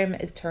 or the rim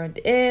is turned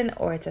in,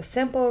 or it's a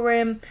simple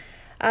rim.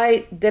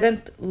 I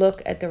didn't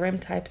look at the rim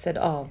types at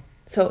all.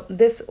 So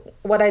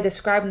what I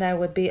described now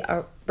would be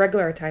a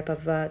regular type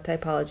of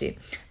typology.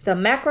 The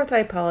macro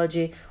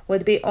typology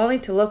would be only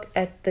to look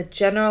at the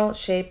general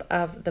shape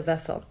of the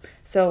vessel.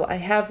 So I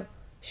have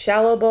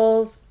shallow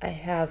bowls, I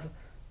have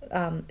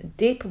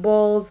deep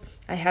bowls,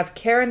 I have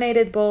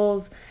carinated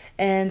bowls,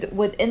 and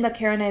within the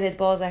carinated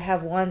bowls, I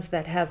have ones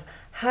that have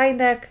high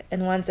neck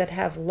and ones that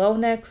have low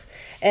necks.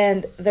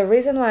 And the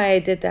reason why I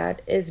did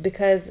that is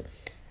because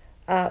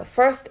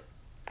first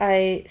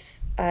I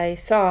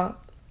saw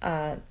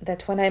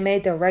that when I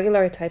made the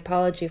regular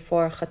typology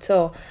for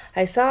Hatzor,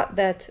 I saw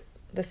that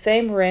the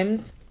same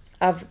rims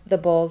of the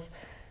bowls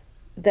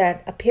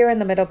that appear in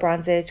the Middle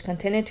Bronze Age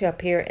continue to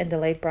appear in the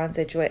Late Bronze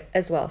Age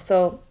as well.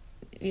 So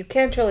you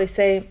can't really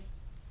say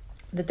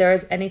that there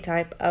is any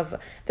type of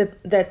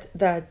that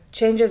the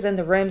changes in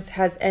the rims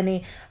has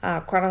any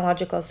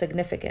chronological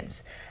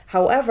significance.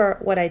 However,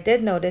 what I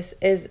did notice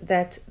is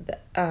that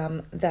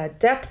the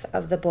depth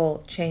of the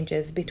bowl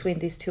changes between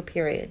these two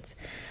periods.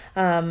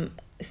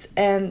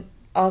 And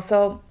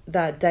also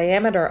the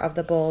diameter of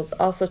the bowls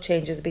also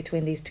changes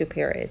between these two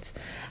periods.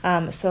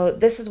 So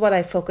this is what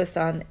I focused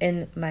on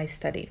in my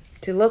study,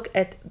 to look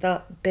at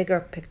the bigger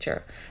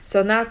picture.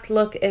 So not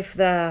look if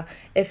the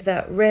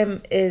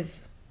rim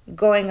is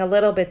going a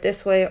little bit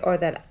this way or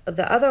that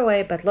the other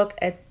way, but look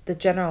at the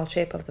general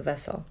shape of the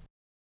vessel.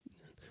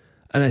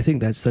 And I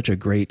think that's such a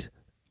great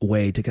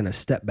way to kind of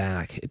step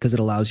back, because it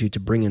allows you to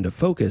bring into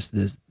focus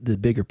the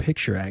bigger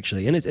picture,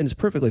 actually. And it's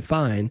perfectly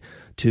fine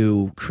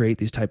to create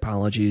these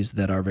typologies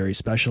that are very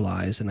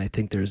specialized, and I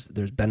think there's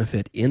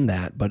benefit in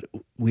that, but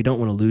we don't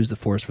want to lose the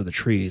forest for the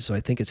trees. So I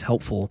think it's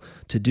helpful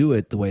to do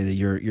it the way that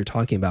you're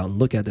talking about, and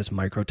look at this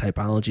micro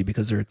typology,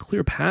 because there are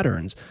clear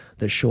patterns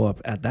that show up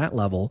at that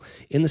level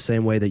in the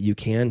same way that you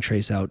can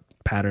trace out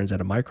patterns at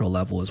a micro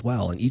level as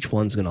well. And each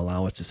one's going to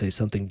allow us to say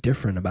something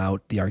different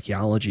about the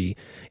archaeology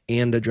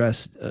and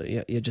address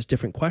just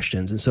different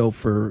questions. And so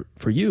for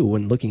you,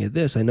 when looking at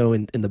this, I know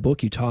in the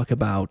book you talk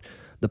about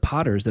the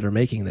potters that are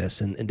making this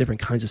and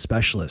different kinds of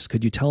specialists.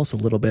 Could you tell us a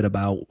little bit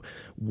about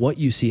what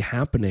you see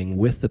happening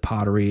with the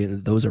pottery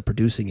and those are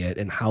producing it,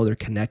 and how they're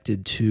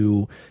connected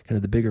to kind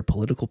of the bigger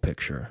political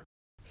picture?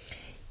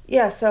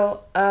 Yeah,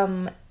 so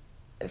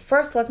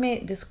first, let me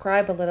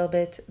describe a little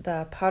bit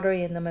the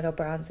pottery in the Middle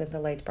Bronze and the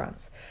Late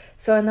Bronze.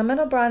 So in the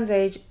Middle Bronze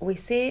Age, we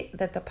see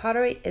that the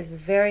pottery is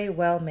very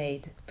well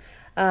made.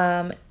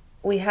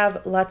 We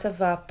have lots of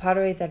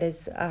pottery that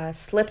is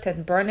slipped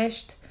and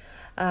burnished.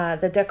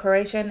 The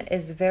decoration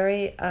is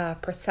very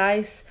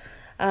precise.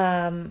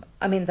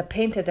 The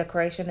painted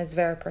decoration is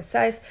very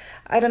precise.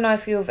 I don't know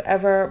if you've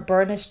ever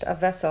burnished a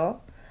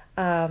vessel.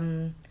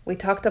 We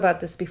talked about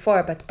this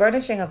before, but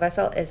burnishing a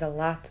vessel is a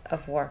lot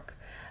of work.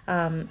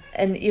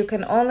 And you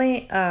can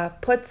only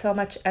put so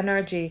much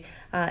energy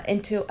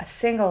into a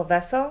single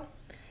vessel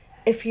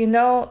if you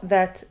know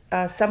that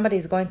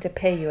somebody's going to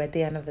pay you at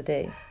the end of the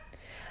day.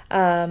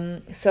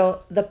 And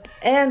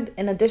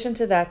in addition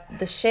to that,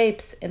 the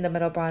shapes in the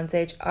Middle Bronze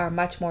Age are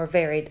much more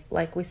varied,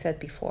 like we said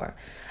before.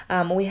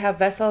 We have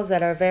vessels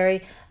that are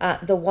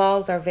the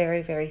walls are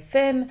very, very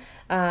thin.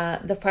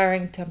 The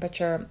firing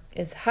temperature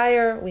is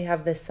higher. We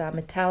have this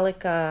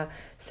metallic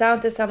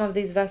sound to some of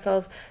these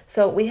vessels.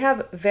 So we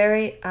have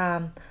very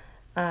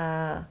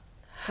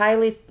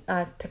highly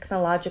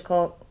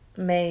technological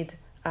made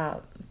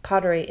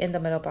pottery in the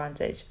Middle Bronze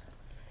Age.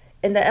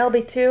 In the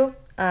LB2,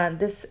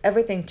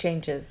 everything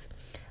changes.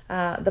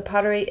 The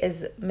pottery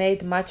is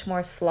made much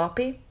more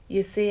sloppy.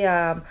 You see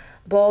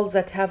bowls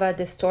that have a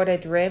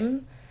distorted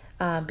rim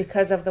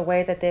because of the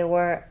way that they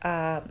were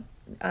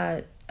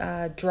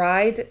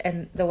dried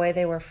and the way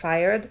they were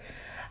fired.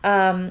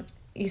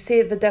 You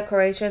see the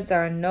decorations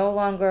are no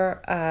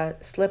longer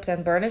slipped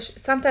and burnished.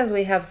 Sometimes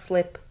we have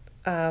slip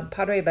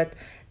pottery, but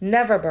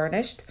never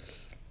burnished.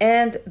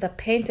 And the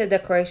painted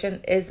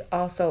decoration is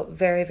also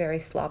very, very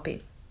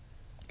sloppy.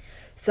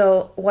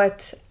 So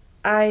what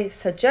I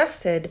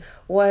suggested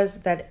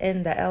was that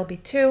in the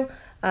LB2,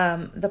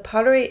 the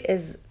pottery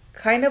is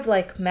kind of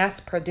like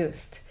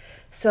mass-produced.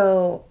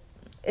 So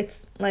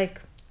it's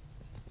like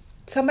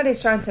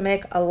somebody's trying to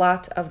make a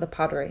lot of the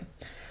pottery.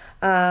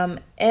 And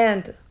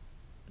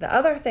the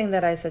other thing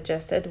that I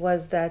suggested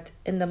was that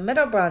in the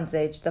Middle Bronze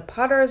Age, the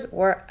potters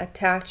were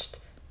attached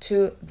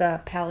to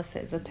the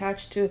palaces,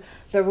 attached to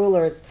the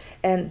rulers.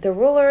 And the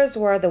rulers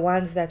were the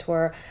ones that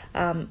were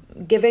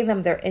giving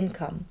them their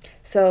income.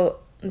 So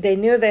they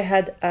knew they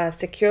had a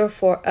secure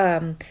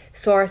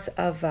source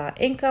of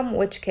income,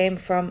 which came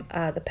from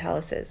the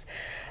palaces.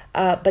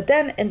 But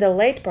then in the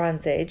Late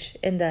Bronze Age,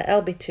 in the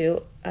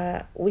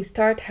LB2, we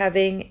start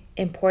having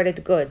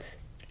imported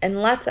goods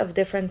and lots of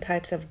different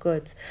types of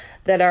goods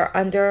that are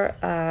under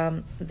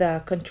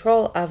the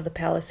control of the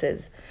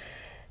palaces.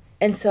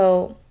 And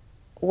so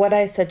what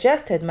I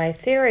suggested, my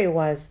theory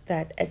was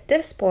that at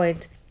this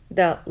point,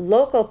 the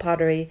local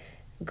pottery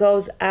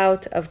goes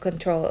out of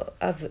control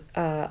of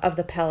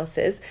the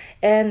palaces,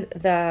 and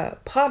the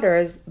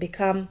potters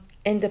become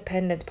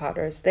independent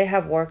potters. They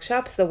have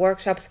workshops. The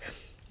workshops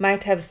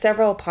might have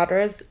several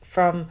potters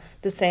from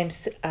the same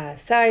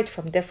site,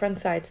 from different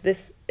sites.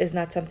 This is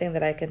not something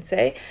that I can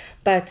say,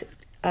 but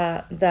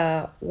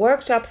the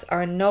workshops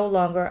are no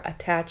longer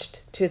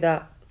attached to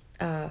the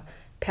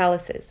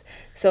palaces.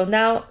 So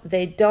now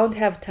they don't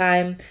have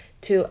time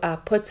to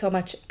put so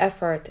much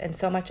effort and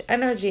so much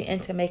energy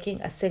into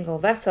making a single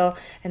vessel,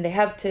 and they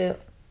have to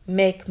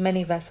make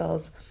many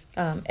vessels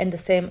in the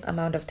same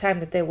amount of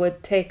time that they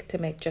would take to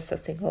make just a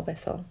single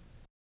vessel.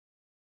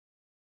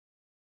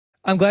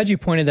 I'm glad you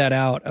pointed that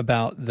out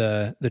about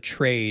the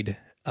trade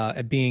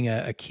being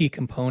a key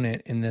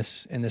component in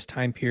this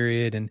time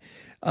period. And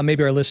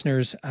maybe our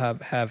listeners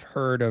have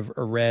heard of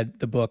or read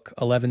the book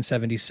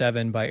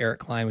 1177 by Eric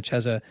Klein, which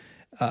has a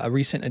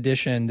recent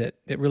edition that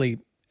really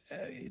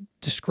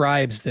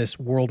describes this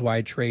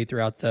worldwide trade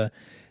throughout the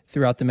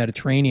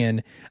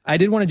Mediterranean. I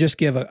did want to just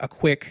give a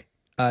quick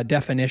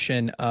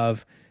definition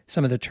of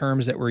some of the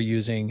terms that we're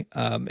using.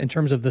 In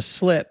terms of the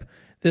slip,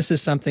 this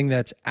is something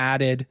that's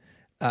added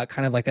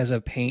kind of like as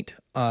a paint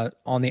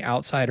on the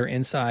outside or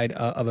inside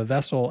of a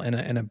vessel,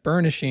 and a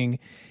burnishing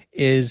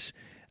is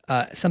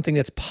something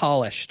that's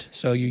polished.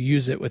 So you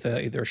use it with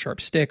either a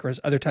sharp stick or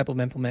other type of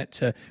implement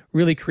to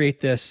really create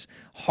this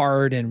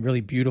hard and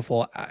really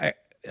beautiful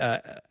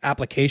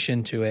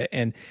application to it.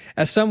 And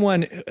as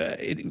someone,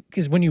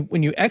 because when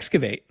you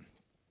excavate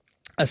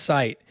a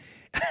site,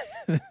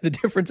 the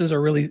differences are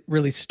really,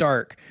 really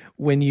stark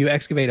when you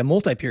excavate a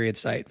multi-period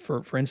site.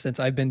 For instance,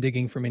 I've been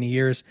digging for many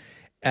years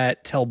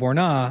at Tel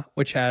Borna,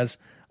 which has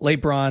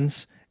late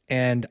bronze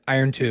and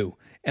iron 2.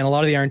 And a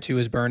lot of the iron 2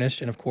 is burnished.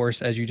 And of course,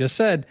 as you just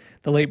said,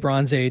 the late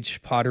Bronze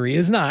Age pottery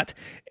is not.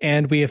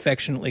 And we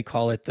affectionately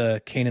call it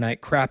the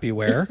Canaanite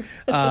crappyware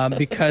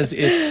because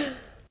it's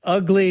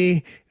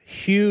ugly,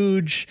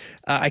 huge.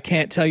 I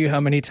can't tell you how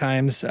many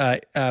times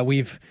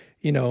we've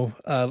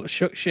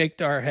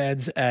shaked our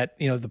heads at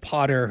the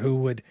potter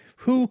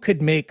who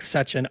could make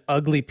such an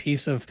ugly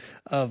piece of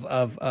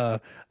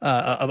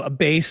a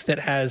base that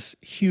has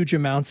huge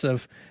amounts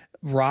of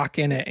rock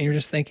in it, and you're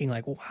just thinking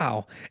like,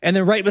 wow. And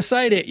then right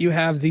beside it, you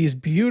have these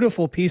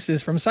beautiful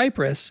pieces from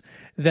Cyprus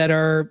that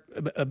are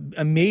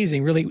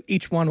amazing, really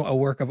each one a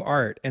work of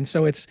art. And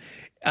so it's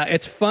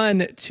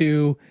fun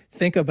to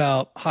think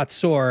about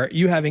Hatzor,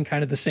 you having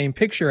kind of the same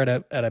picture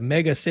at a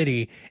mega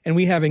city, and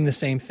we having the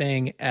same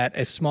thing at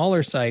a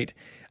smaller site,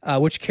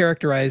 which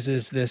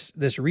characterizes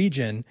this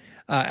region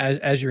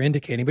as you're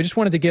indicating. But just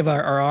wanted to give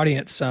our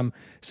audience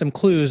some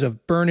clues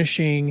of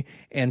burnishing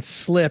and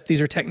slip.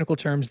 These are technical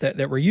terms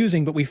that we're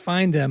using, but we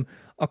find them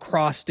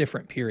across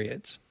different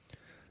periods.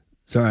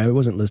 Sorry, I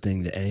wasn't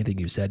listening to anything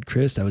you said,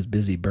 Chris. I was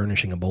busy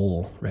burnishing a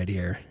bowl right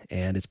here,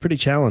 and it's pretty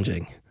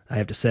challenging, I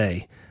have to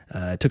say.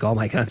 It took all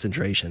my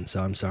concentration,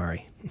 so I'm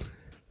sorry.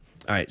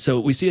 All right, so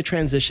we see a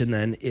transition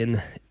then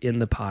in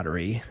the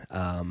pottery.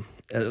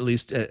 At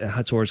least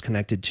Hatzor is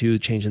connected to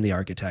changing the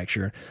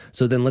architecture.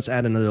 So then let's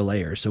add another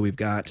layer. So we've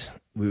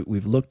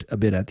looked a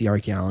bit at the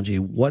archaeology.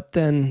 What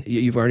then,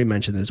 you've already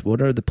mentioned this,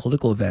 what are the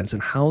political events,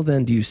 and how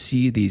then do you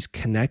see these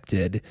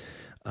connected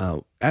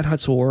at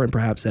Hatzor and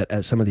perhaps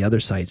at some of the other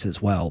sites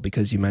as well?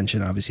 Because you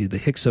mentioned obviously the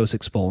Hyksos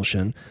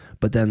expulsion,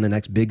 but then the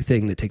next big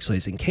thing that takes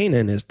place in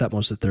Canaan is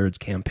Thutmose III's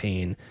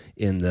campaign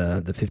in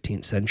the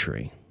 15th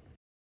century.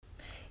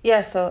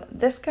 Yeah, so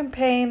this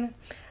campaign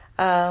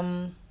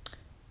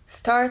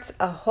starts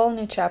a whole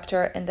new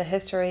chapter in the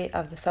history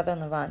of the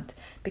southern Levant,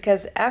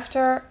 because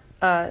after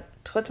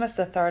Thutmose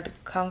III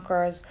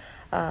conquers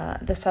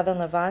the southern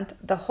Levant,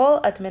 the whole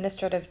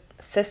administrative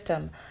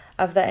system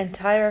of the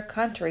entire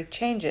country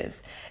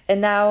changes, and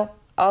now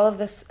all of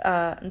this,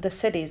 the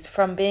cities,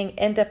 from being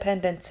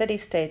independent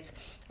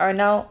city-states, are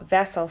now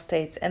vassal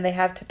states, and they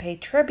have to pay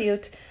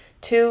tribute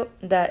to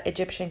the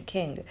Egyptian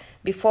king.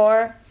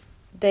 Before,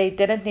 they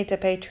didn't need to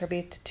pay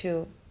tribute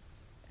to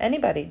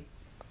anybody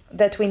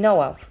that we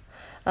know of.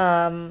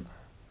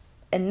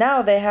 And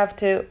now they have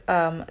to,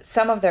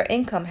 some of their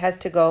income has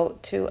to go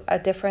to a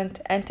different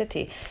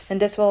entity. And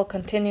this will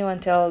continue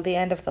until the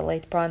end of the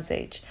late Bronze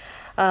Age.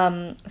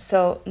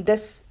 So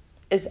this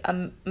is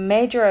a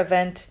major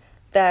event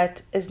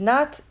that is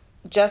not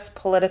just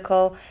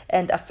political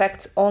and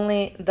affects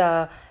only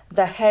the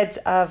heads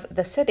of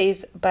the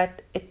cities,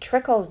 but it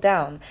trickles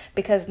down,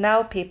 because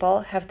now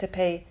people have to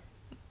pay,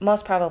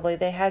 most probably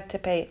they had to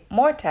pay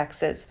more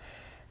taxes,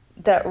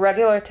 the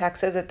regular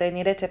taxes that they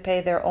needed to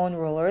pay their own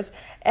rulers,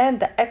 and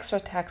the extra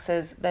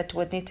taxes that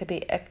would need to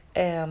be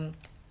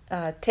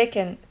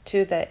taken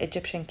to the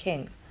Egyptian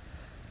king.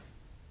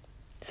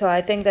 So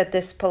I think that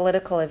this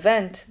political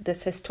event,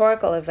 this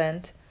historical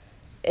event,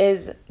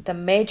 is the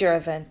major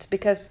event,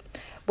 because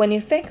when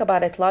you think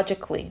about it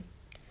logically,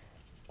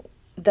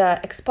 the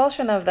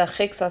expulsion of the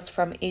Hyksos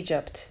from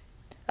Egypt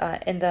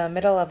in the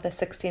middle of the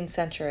 16th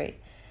century,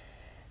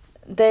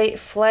 they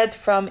fled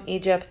from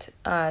Egypt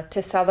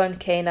to southern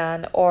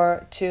Canaan,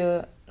 or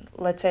to,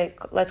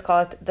 let's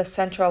call it the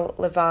central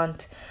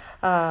Levant,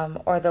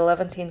 or the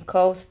Levantine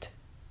coast.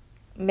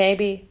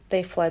 Maybe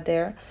they fled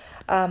there.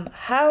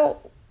 How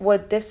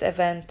would this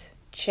event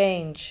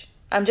change?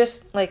 I'm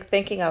just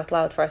thinking out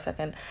loud for a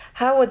second.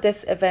 How would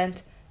this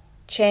event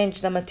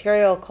change the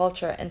material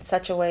culture in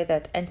such a way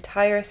that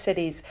entire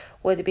cities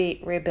would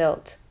be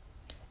rebuilt?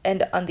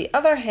 And on the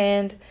other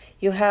hand,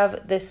 you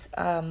have this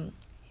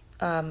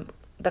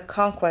the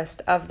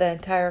conquest of the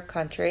entire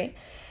country,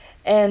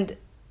 and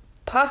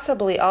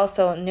possibly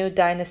also new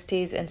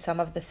dynasties in some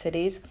of the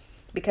cities,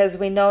 because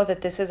we know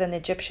that this is an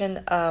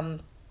Egyptian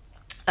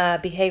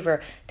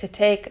behavior to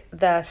take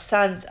the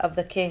sons of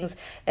the kings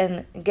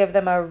and give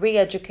them a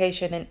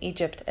re-education in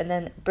Egypt and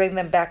then bring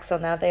them back, so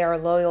now they are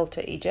loyal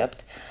to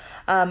Egypt.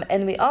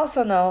 And we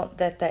also know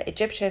that the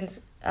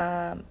Egyptians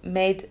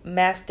made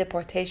mass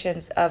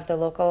deportations of the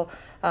local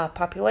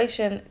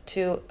population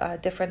to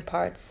different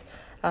parts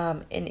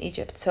in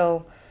Egypt.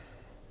 So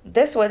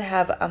this would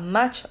have a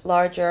much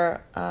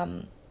larger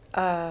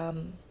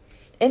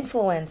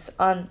influence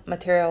on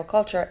material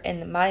culture,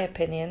 in my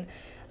opinion,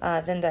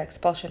 than the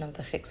expulsion of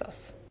the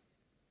Hyksos.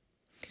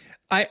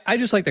 I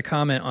just like to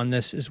comment on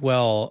this as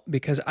well,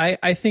 because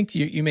I think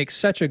you make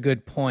such a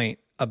good point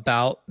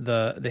about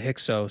the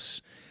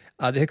Hyksos.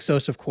 The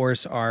Hyksos, of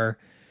course, are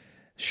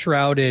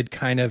shrouded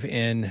kind of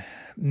in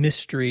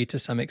mystery to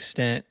some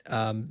extent,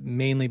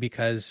 mainly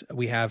because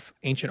we have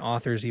ancient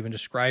authors even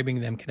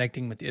describing them,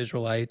 connecting with the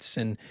Israelites,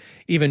 and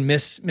even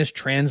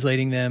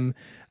mistranslating them,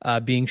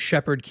 being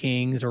shepherd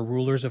kings or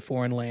rulers of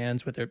foreign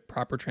lands with their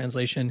proper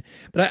translation.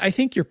 But I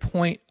think your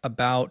point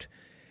about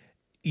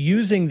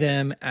using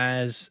them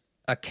as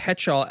a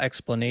catch-all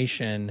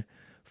explanation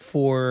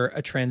for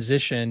a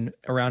transition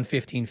around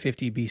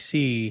 1550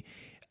 BC,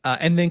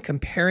 and then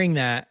comparing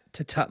that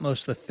to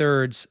Thutmose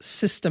III's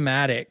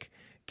systematic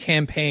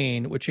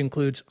campaign, which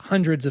includes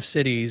hundreds of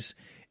cities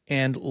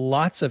and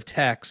lots of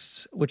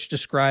texts, which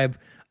describe,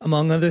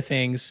 among other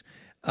things,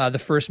 the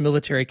first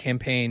military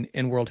campaign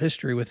in world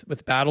history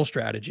with battle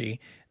strategy,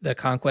 the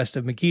conquest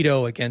of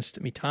Megiddo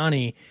against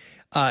Mitanni.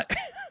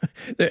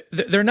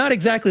 They're not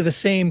exactly the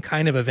same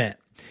kind of event.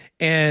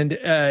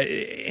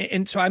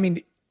 And so, I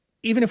mean,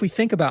 even if we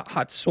think about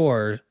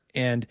Hatzor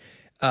and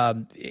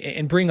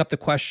bring up the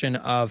question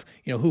of,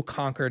 who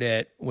conquered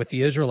it with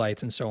the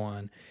Israelites and so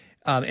on,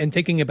 and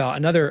thinking about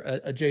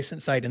another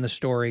adjacent site in the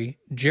story,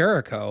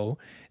 Jericho,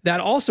 that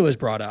also is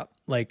brought up.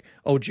 Like,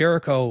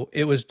 Jericho,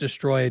 it was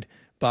destroyed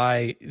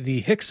by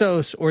the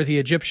Hyksos or the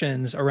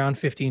Egyptians around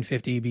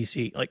 1550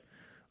 BC. Like,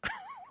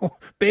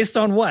 based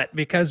on what?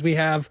 Because we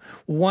have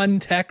one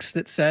text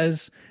that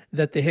says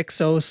that the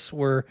Hyksos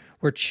were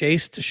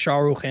chased to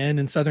Sharuchen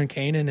in southern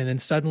Canaan, and then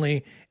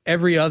suddenly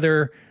every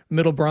other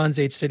Middle Bronze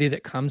Age city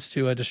that comes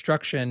to a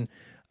destruction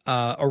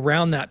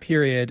around that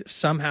period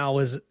somehow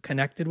is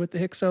connected with the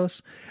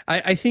Hyksos.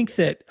 I think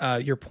that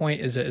your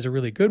point is a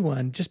really good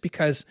one, just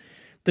because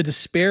the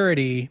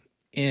disparity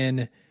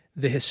in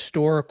the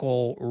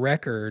historical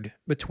record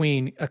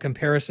between a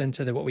comparison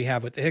to what we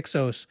have with the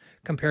Hyksos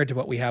compared to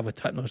what we have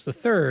with Thutmose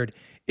III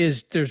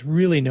there's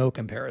really no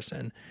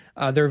comparison.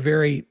 They're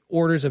very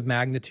orders of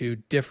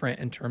magnitude different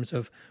in terms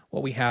of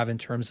what we have in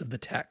terms of the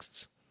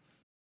texts.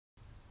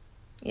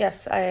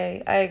 Yes,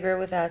 I agree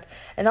with that.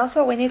 And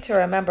also we need to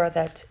remember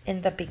that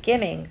in the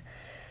beginning,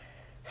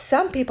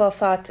 some people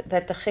thought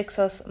that the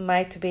Hyksos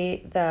might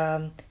be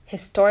the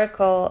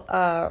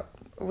historical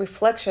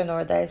reflection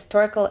or the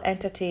historical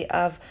entity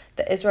of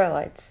the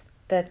Israelites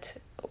that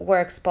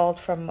were expelled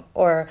from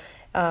or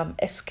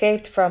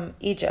escaped from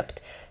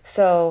Egypt.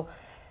 So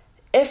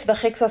if the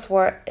Hyksos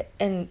were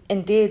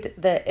indeed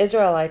the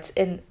Israelites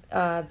in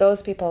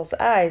those people's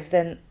eyes,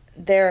 then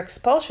their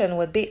expulsion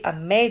would be a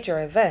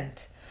major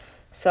event.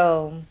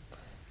 So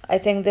I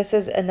think this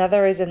is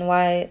another reason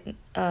why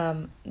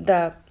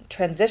the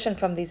transition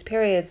from these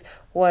periods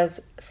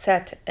was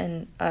set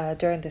in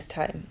during this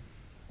time.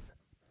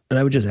 And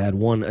I would just add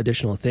one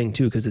additional thing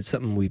too, because it's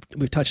something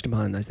we've touched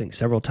upon, I think,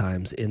 several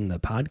times in the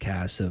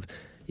podcast of,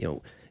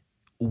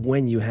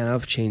 when you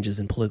have changes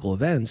in political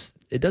events,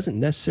 it doesn't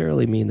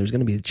necessarily mean there's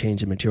going to be a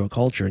change in material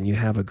culture. And you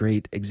have a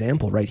great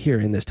example right here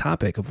in this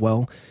topic of,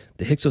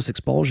 the Hyksos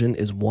expulsion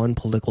is one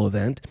political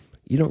event.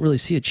 You don't really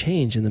see a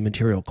change in the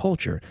material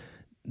culture.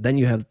 Then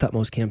you have the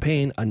Thutmose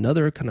campaign,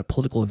 another kind of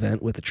political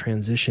event with a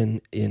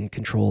transition in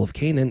control of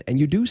Canaan, and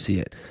you do see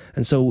it.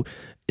 And so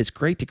it's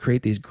great to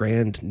create these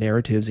grand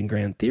narratives and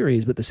grand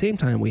theories, but at the same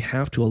time, we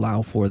have to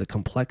allow for the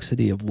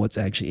complexity of what's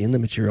actually in the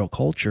material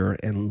culture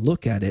and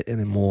look at it in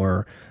a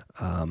more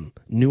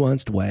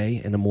nuanced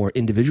way, in a more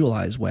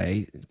individualized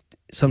way,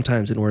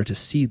 sometimes in order to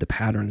see the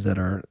patterns that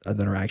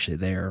are actually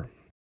there.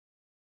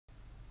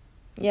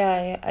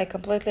 Yeah, I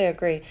completely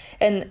agree.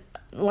 And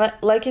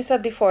like you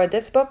said before,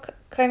 this book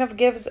kind of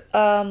gives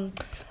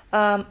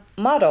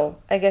model,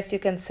 I guess you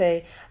can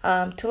say,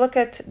 to look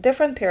at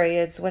different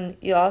periods when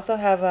you also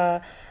have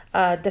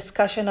a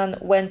discussion on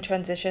when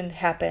transition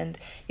happened.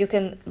 You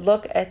can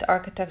look at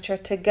architecture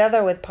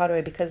together with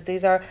pottery because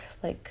these are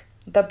like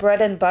the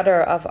bread and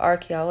butter of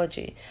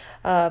archaeology.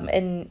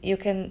 And you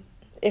can,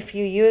 if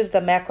you use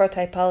the macro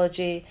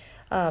typology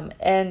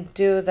and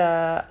do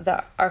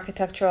the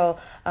architectural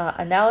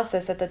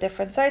analysis at the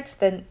different sites,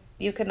 then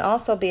you can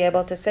also be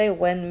able to say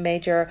when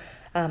major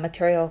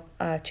material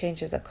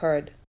changes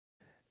occurred.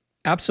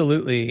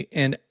 Absolutely.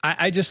 And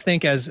I just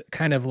think as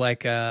kind of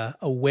like a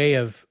way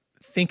of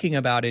thinking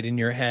about it in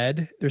your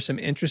head, there's some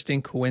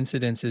interesting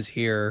coincidences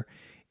here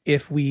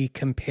if we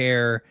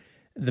compare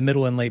the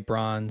Middle and Late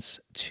Bronze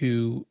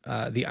to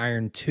the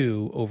Iron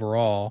II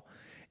overall.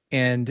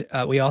 And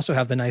we also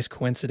have the nice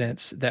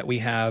coincidence that we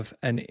have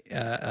an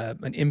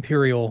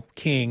imperial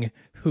king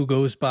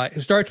who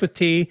starts with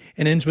T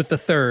and ends with the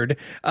third,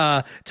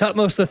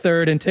 Thutmose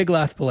III and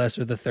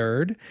Tiglath-Pileser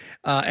III.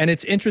 And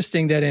it's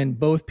interesting that in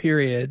both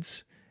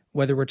periods,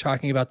 whether we're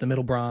talking about the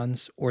Middle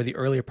Bronze or the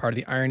earlier part of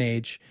the Iron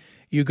Age,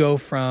 you go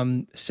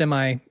from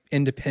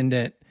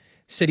semi-independent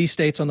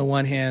city-states on the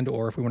one hand,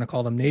 or if we want to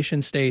call them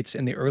nation-states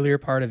in the earlier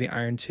part of the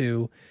Iron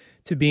II,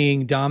 to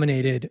being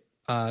dominated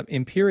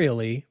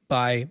imperially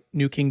by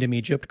New Kingdom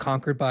Egypt,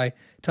 conquered by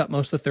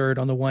Thutmose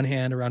III on the one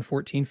hand around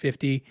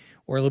 1450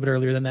 or a little bit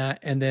earlier than that,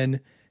 and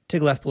then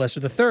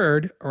Tiglath-Pileser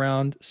III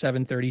around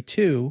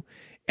 732,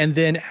 and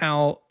then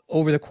how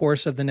over the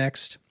course of the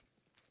next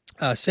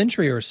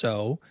century or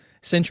so,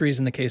 centuries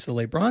in the case of the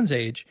Late Bronze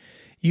Age,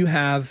 you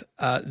have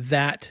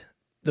that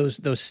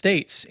those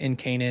states in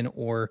Canaan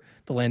or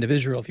the land of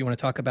Israel, if you want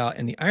to talk about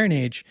in the Iron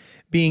Age,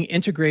 being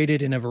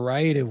integrated in a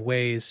variety of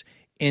ways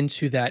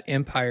into that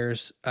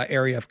empire's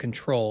area of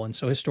control. And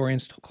so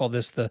historians call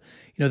this the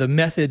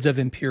methods of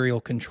imperial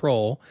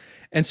control.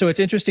 And so it's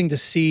interesting to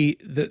see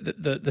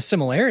the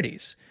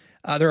similarities.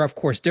 There are, of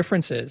course,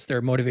 differences.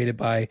 They're motivated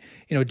by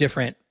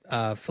different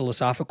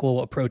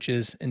philosophical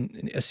approaches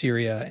in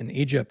Assyria and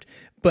Egypt,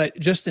 but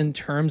just in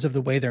terms of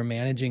the way they're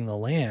managing the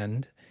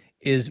land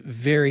is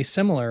very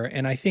similar.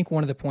 And I think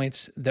one of the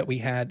points that we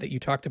had that you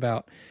talked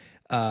about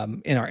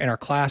in our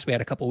class we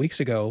had a couple weeks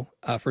ago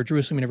for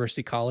Jerusalem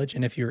University College,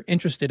 and if you're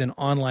interested in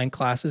online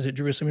classes at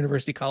Jerusalem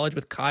University College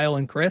with Kyle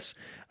and Chris,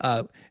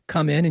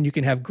 come in and you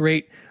can have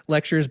great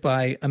lectures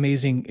by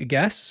amazing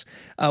guests.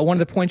 One of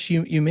the points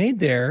you made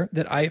there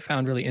that I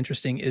found really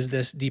interesting is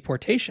this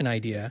deportation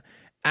idea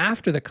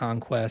after the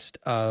conquest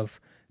of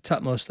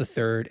Thutmose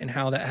III, and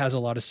how that has a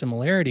lot of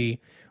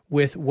similarity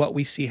with what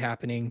we see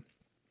happening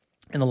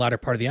in the latter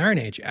part of the Iron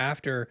Age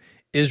after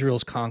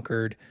Israel's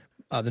conquered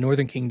the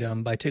northern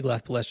kingdom by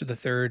Tiglath-Pileser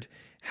III,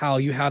 how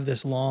you have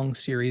this long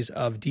series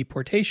of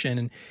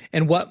deportation,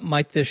 and what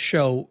might this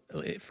show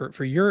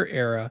for your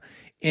era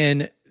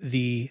in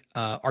the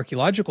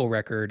archaeological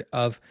record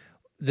of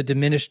the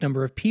diminished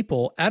number of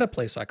people at a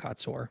place like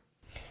Hatzor?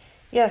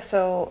 Yeah,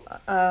 so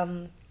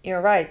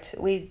you're right.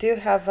 We do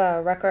have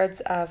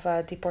records of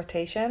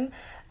deportation.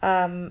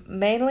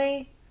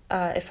 Mainly,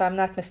 if I'm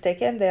not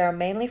mistaken, they are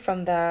mainly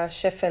from the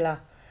Shephelah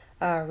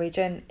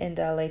region in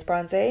the Late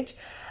Bronze Age.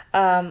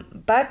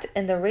 But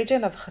in the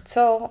region of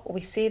Hatzor,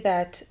 we see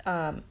that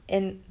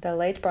in the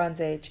Late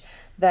Bronze Age,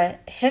 the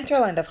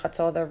hinterland of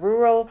Hatzor, the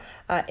rural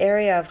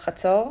area of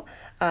Hatzor,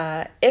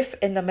 if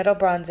in the Middle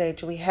Bronze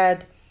Age we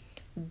had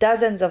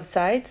dozens of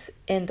sites,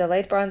 in the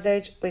Late Bronze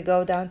Age we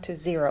go down to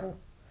 0.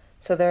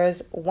 So there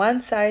is one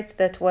site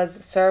that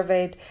was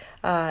surveyed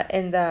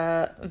in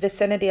the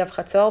vicinity of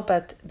Hatzor,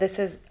 but this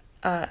is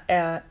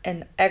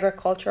an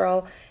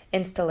agricultural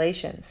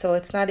installation. So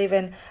it's not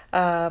even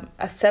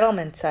a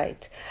settlement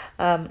site.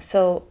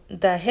 So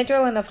the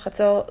hinterland of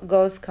Hatzor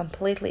goes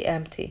completely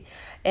empty.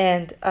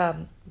 And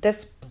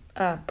this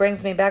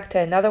brings me back to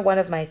another one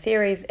of my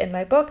theories in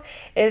my book,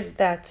 is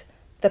that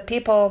the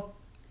people,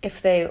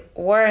 if they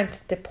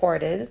weren't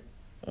deported,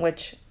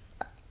 which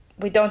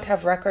we don't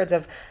have records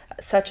of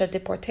such a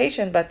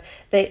deportation, but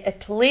they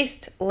at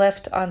least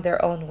left on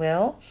their own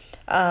will.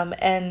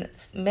 And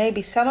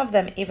maybe some of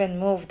them even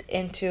moved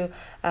into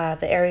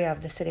the area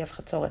of the city of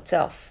Hatzor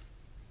itself.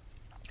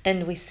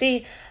 And we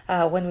see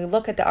when we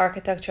look at the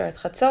architecture at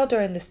Hatzor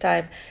during this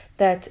time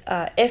that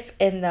if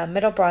in the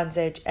Middle Bronze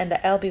Age and the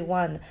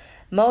LB1,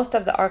 most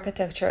of the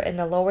architecture in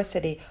the lower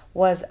city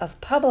was of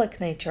public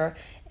nature,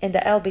 in the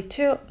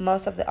LB2,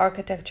 most of the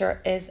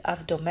architecture is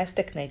of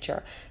domestic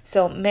nature.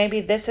 So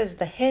maybe this is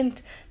the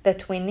hint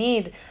that we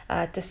need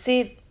to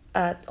see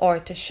or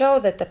to show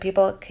that the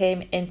people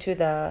came into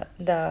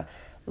the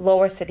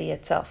lower city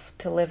itself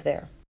to live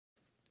there.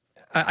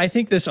 I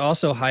think this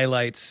also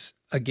highlights,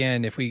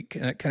 again, if we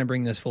kind of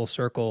bring this full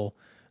circle,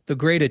 the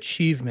great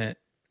achievement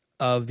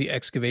of the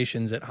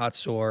excavations at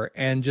Hatzor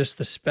and just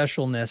the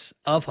specialness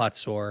of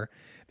Hatzor,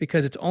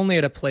 because it's only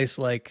at a place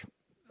like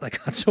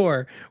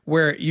Hatzor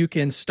where you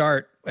can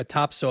start at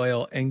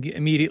topsoil and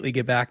immediately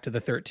get back to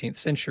the 13th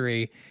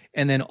century,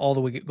 and then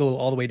go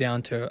all the way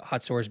down to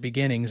Hatzor's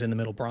beginnings in the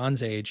Middle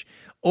Bronze Age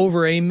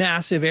over a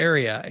massive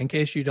area. In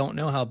case you don't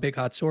know how big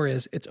Hatzor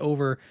is, it's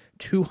over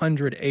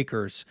 200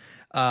 acres.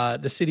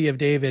 The city of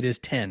David is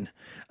 10.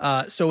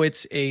 So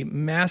it's a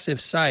massive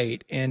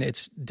site, and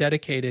it's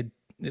dedicated.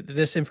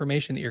 This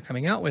information that you're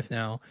coming out with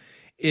now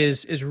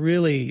is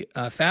really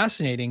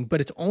fascinating,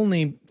 but it's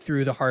only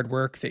through the hard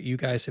work that you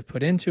guys have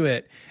put into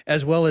it,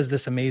 as well as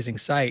this amazing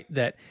site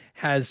that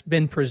has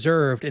been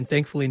preserved, and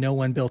thankfully no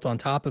one built on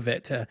top of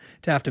it to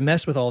have to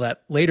mess with all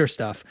that later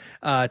stuff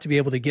to be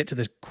able to get to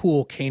this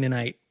cool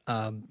Canaanite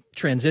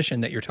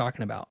transition that you're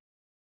talking about.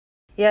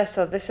 Yeah,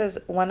 so this is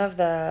one of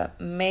the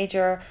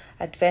major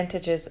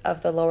advantages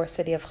of the lower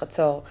city of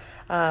Hatzor.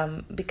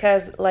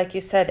 Because, like you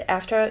said,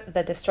 after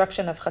the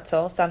destruction of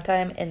Hatzor,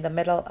 sometime in the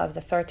middle of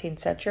the 13th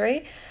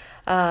century,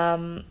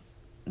 the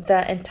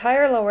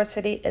entire lower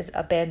city is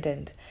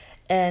abandoned.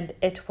 And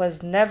it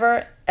was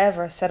never,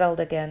 ever settled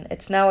again.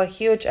 It's now a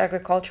huge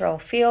agricultural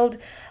field.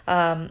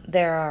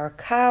 There are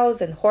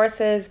cows and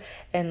horses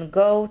and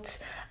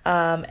goats,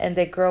 and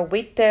they grow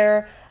wheat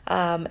there.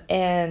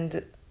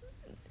 And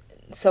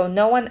so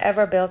no one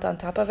ever built on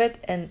top of it.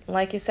 And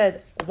like you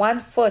said, 1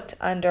 foot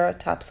under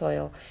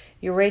topsoil,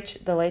 you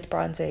reach the Late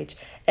Bronze Age.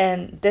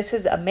 And this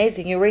is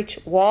amazing. You reach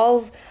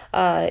walls,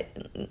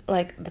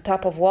 like the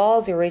top of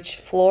walls, you reach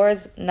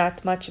floors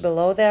not much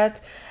below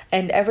that.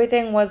 And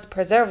everything was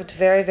preserved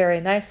very, very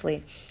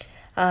nicely.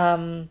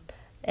 And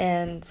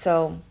in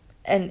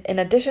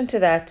addition to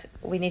that,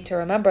 we need to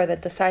remember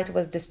that the site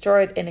was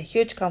destroyed in a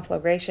huge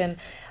conflagration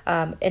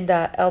in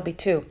the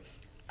LB2.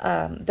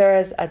 There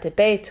is a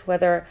debate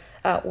whether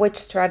which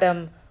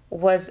stratum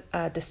was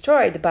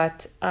destroyed,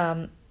 but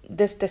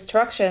this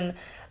destruction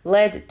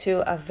led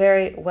to a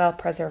very well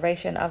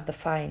preservation of the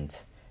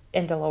finds.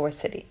 in the lower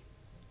city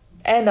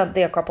and on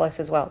the Acropolis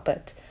as well.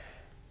 But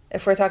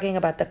if we're talking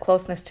about the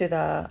closeness to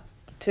the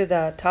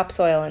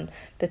topsoil, and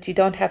that you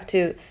don't have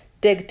to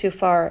dig too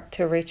far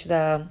to reach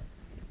the,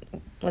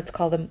 let's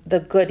call them the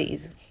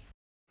goodies.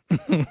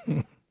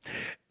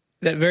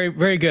 That very,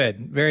 very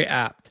good, very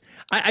apt.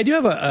 I do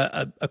have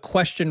a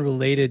question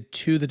related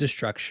to the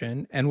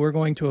destruction, and we're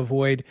going to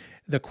avoid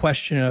the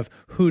question of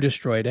who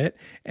destroyed it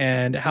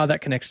and how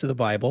that connects to the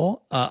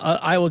Bible.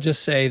 I will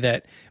just say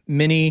that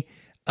many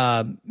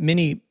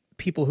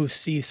people who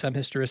see some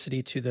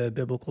historicity to the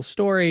biblical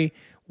story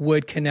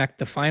would connect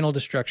the final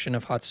destruction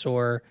of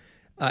Hatzor,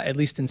 at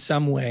least in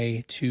some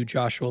way, to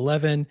Joshua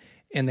 11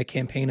 and the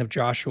campaign of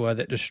Joshua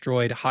that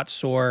destroyed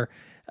Hatzor,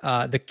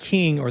 the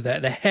king, or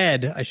the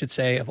head, I should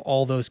say, of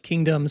all those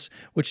kingdoms,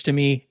 which to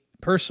me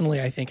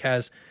personally, I think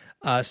has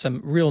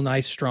some real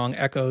nice, strong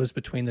echoes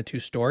between the two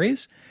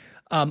stories.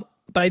 But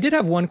I did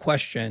have one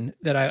question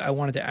that I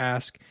wanted to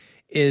ask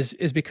is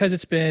because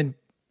it's been,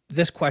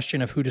 this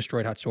question of who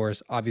destroyed Hatzor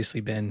has obviously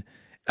been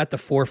at the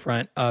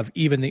forefront of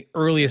even the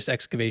earliest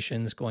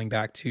excavations going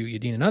back to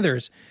Yadin and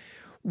others.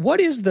 What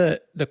is the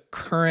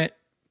current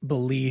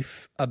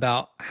belief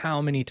about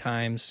how many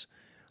times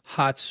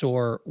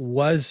Hatzor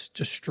was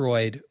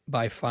destroyed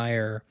by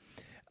fire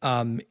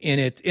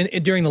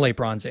during the Late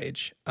Bronze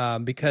Age?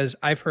 Because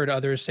I've heard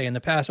others say in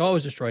the past, it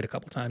was destroyed a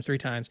couple times, 3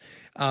 times.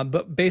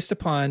 But based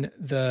upon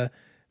the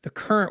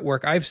current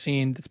work I've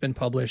seen that's been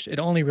published, it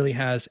only really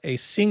has a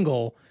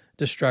single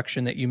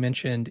destruction that you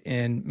mentioned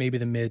in maybe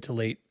the mid to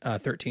late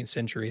 13th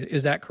century.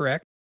 Is that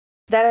correct?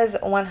 That is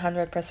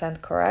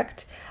 100%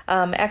 correct.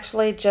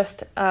 Actually,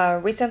 just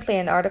recently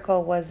an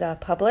article was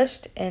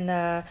published in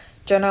the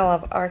Journal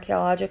of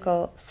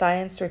Archaeological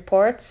Science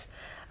Reports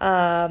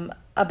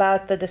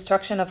about the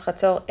destruction of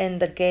Hatzor in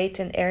the gate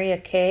in Area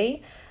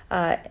K.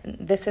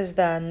 This is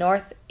the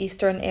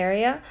northeastern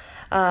area.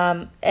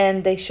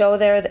 And they show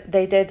there that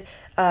they did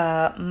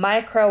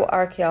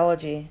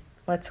microarchaeology,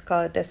 let's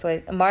call it this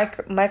way,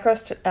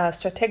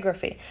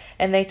 microstratigraphy.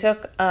 And they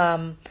took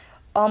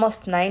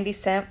almost 90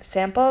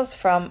 samples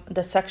from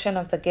the section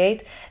of the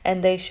gate,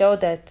 and they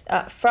showed that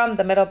from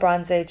the Middle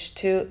Bronze Age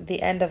to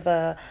the end of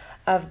the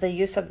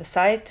use of the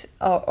site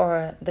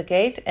or the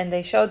gate, and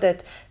they showed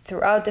that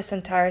throughout this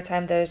entire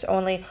time there's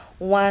only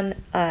one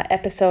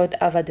episode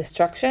of a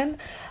destruction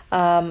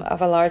of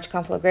a large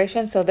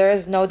conflagration. So there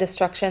is no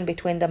destruction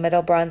between the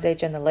Middle Bronze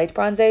Age and the Late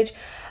Bronze Age.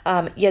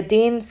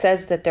 Yadin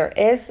says that there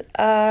is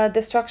a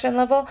destruction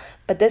level,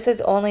 but this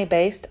is only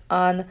based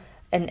on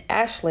an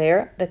ash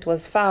layer that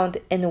was found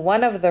in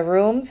one of the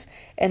rooms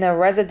in a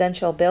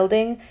residential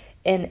building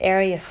in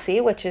Area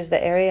C, which is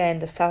the area in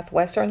the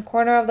southwestern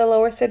corner of the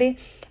lower city,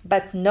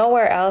 but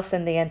nowhere else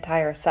in the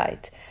entire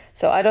site.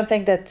 So I don't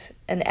think that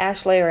an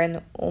ash layer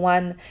in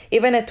one,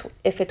 even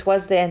if it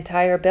was the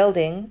entire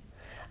building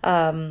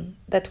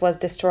that was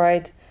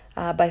destroyed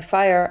by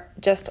fire,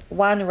 just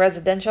one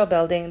residential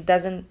building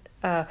doesn't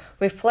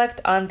reflect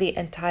on the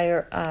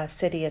entire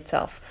city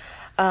itself.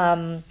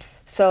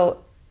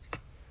 So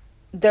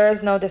there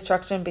is no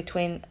destruction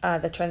between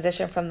the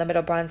transition from the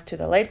Middle Bronze to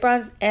the Late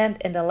Bronze, and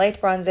in the Late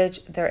Bronze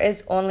Age there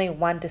is only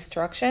one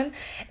destruction.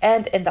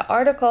 And in the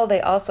article they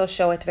also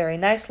show it very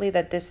nicely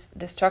that this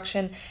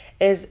destruction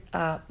is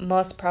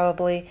most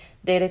probably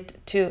dated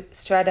to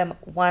stratum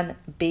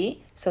 1b.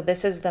 So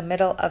this is the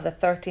middle of the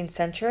 13th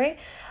century.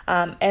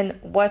 And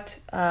what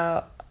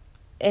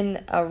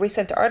in a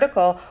recent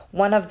article,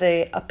 one of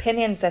the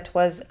opinions that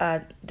was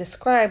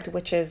described,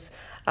 which is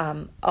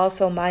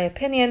also my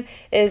opinion,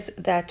 is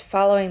that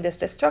following this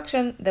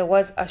destruction, there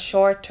was a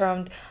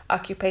short-term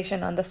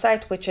occupation on the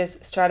site, which is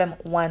stratum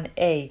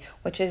 1A,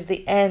 which is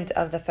the end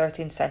of the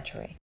 13th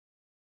century.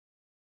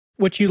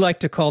 Which you like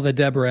to call the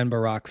Deborah and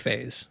Barak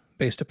phase,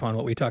 based upon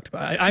what we talked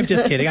about. I'm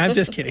just kidding. I'm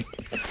just kidding.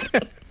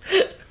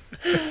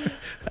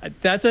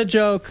 That's a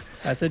joke.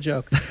 That's a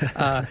joke.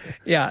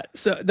 Yeah.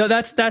 So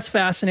that's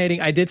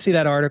fascinating. I did see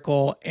that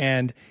article,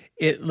 and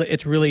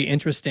it's really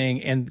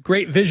interesting and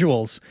great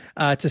visuals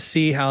to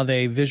see how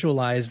they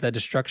visualize the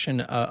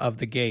destruction of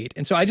the gate.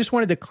 And so I just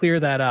wanted to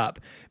clear that up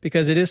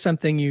because it is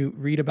something you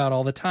read about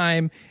all the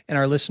time, and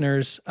our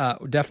listeners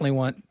definitely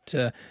want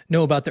to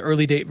know about the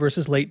early date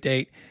versus late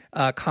date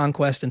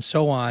conquest and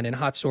so on. And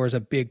Hatzor is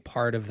a big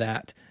part of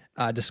that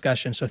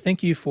discussion. So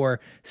thank you for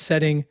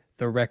setting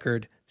the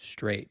record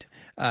straight.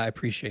 I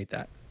appreciate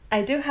that.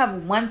 I do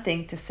have one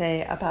thing to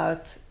say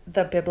about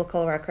the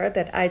biblical record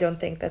that I don't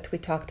think that we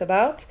talked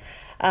about.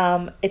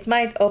 It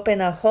might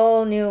open a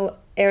whole new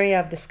area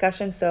of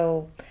discussion,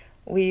 so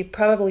we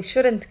probably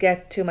shouldn't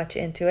get too much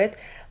into it.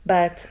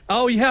 But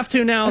you have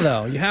to now,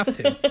 though. You have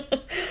to.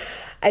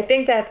 I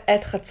think that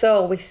at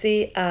Hatzor we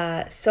see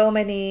so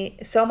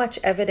much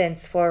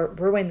evidence for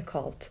ruin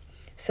cult.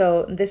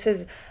 So this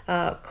is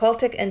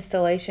cultic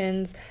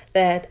installations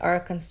that are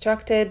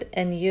constructed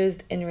and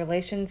used in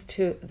relations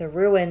to the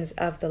ruins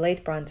of the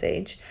Late Bronze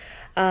Age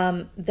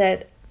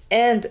that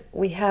And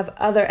we have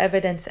other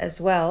evidence as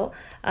well.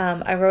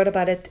 I wrote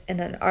about it in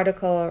an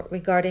article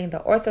regarding the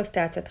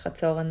orthostats at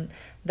Chatzor and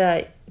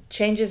the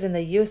changes in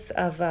the use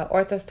of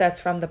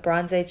orthostats from the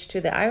Bronze Age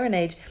to the Iron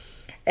Age.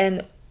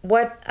 And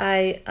what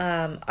I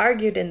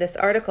argued in this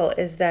article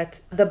is that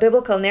the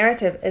biblical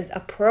narrative is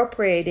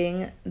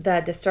appropriating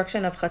the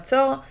destruction of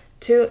Chatzor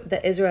to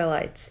the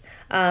Israelites.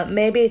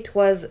 Maybe it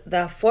was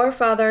the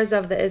forefathers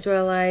of the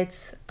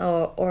Israelites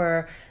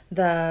or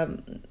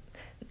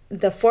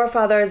the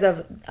forefathers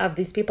of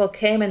these people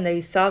came and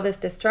they saw this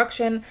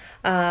destruction,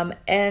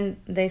 and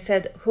they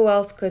said, who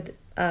else could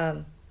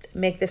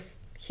make this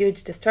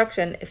huge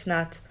destruction if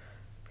not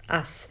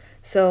us?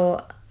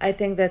 So I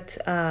think that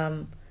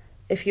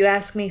if you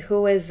ask me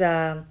who is,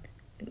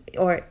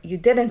 or you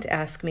didn't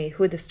ask me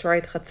who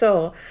destroyed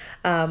Chatzor,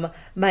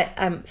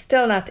 I'm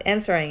still not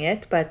answering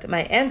it, but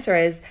my answer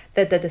is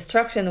that the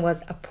destruction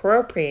was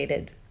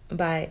appropriated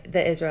by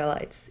the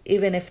Israelites,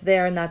 even if they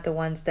are not the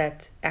ones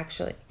that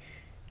actually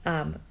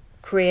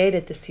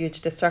created this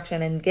huge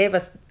destruction and gave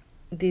us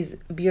these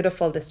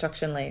beautiful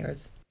destruction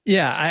layers.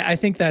 Yeah, I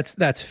think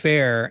that's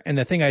fair. And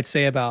the thing I'd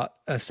say about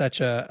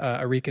such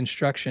a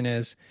reconstruction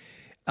is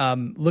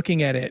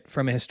looking at it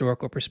from a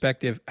historical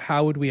perspective,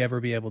 how would we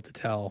ever be able to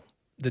tell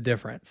the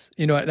difference?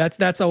 You know,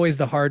 that's always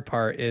the hard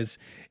part is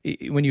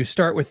when you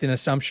start with an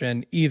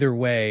assumption, either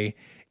way,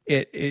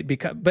 it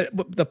becomes, but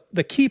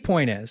the key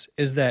point is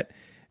that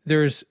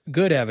there's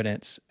good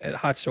evidence at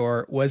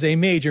Hatzor was a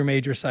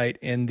major site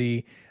in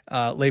the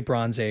late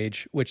Bronze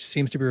Age, which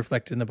seems to be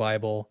reflected in the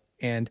Bible.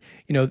 And,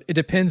 you know, it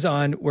depends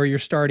on where your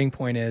starting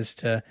point is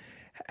to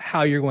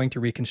how you're going to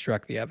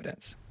reconstruct the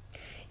evidence.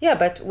 Yeah,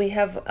 but we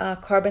have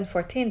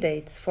carbon-14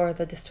 dates for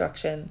the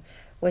destruction,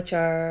 which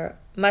are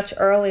much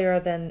earlier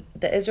than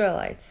the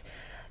Israelites.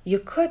 You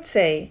could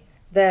say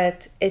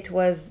that it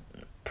was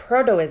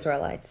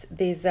proto-Israelites,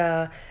 these,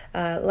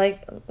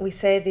 like we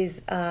say,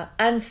 these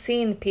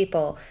unseen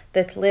people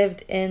that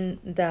lived in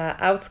the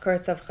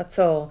outskirts of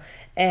Chatzor,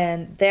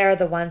 and they're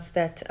the ones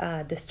that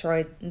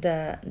destroyed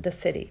the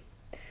city.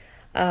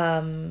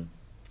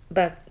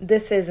 But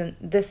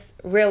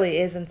this really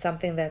isn't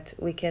something that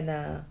we can,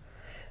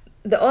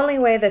 the only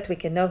way that we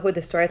can know who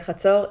destroyed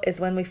Chatzor is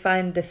when we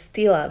find the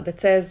stela that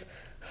says,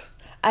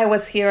 I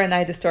was here and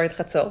I destroyed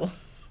Chatzor.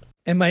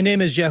 And my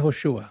name is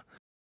Yehoshua.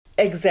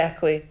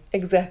 Exactly.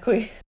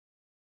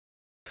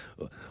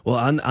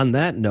 Well, on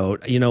that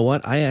note, you know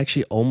what? I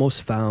actually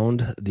almost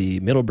found the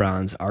Middle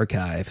Bronze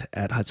archive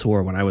at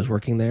Hatzor when I was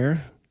working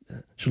there.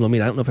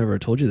 Shlomit, I don't know if I ever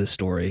told you this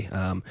story,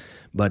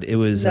 but it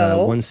was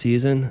one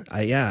season.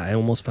 I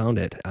almost found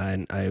it.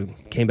 I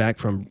came back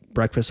from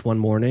breakfast one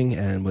morning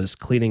and was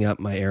cleaning up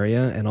my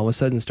area, and all of a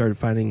sudden started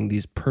finding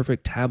these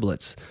perfect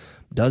tablets,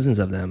 dozens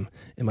of them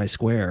in my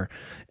square,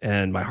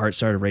 and my heart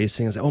started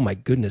racing. I was like, "Oh my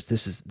goodness,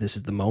 this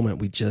is the moment.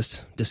 We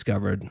just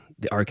discovered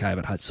the archive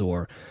at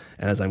Hatzor."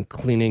 And as I'm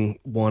cleaning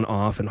one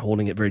off and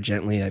holding it very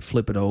gently, I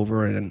flip it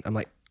over, and I'm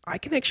like, "I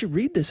can actually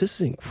read this.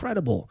 This is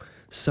incredible."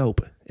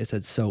 Soap. It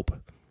said soap.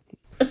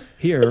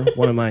 Here,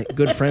 one of my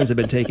good friends had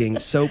been taking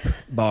soap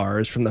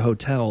bars from the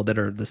hotel that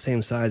are the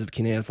same size of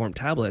cuneiform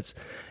tablets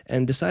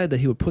and decided that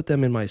he would put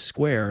them in my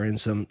square in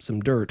some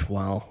dirt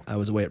while I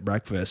was away at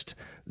breakfast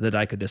that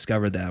I could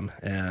discover them.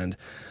 And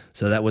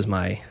so that was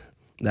my,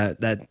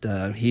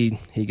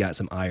 he got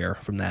some ire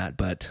from that,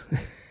 but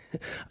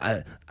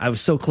I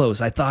was so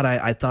close. I thought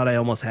I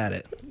almost had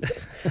it.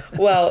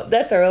 Well,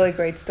 that's a really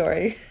great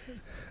story.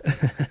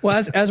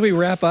 Well, as we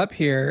wrap up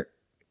here,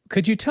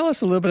 could you tell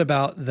us a little bit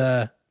about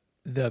the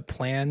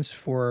plans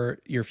for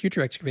your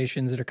future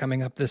excavations that are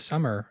coming up this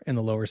summer in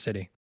the Lower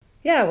City?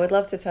 Yeah, I would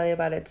love to tell you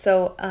about it.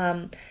 So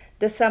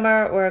this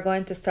summer, we're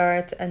going to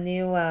start a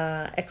new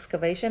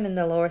excavation in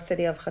the Lower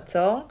City of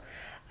Chatzor,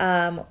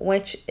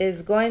 which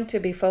is going to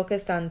be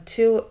focused on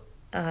two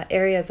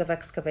areas of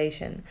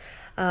excavation.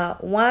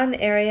 One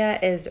area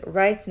is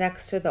right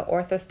next to the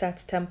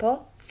Orthostats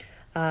Temple.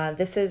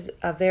 This is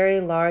a very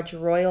large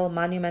royal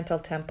monumental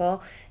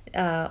temple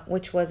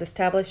which was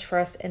established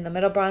first in the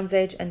Middle Bronze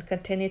Age and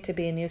continued to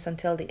be in use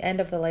until the end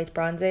of the Late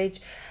Bronze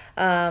Age.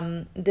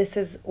 This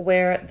is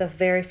where the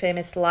very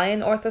famous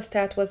lion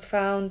orthostat was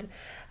found.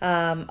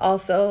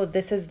 Also,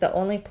 this is the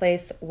only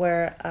place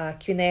where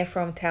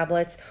cuneiform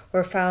tablets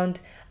were found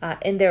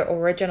in their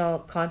original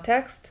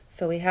context.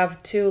 So we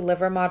have two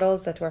liver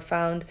models that were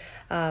found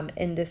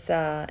in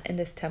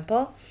this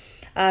temple.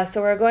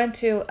 So we're going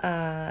to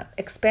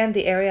expand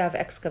the area of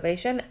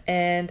excavation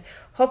and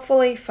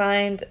hopefully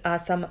find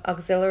some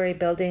auxiliary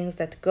buildings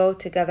that go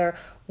together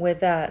with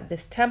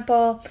this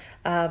temple.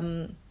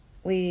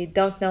 We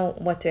don't know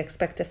what to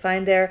expect to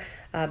find there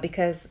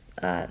because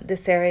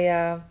this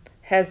area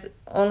has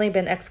only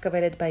been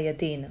excavated by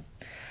Yadin.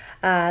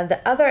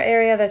 The other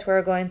area that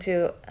we're going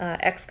to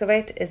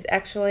excavate is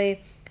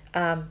actually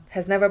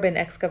has never been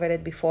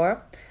excavated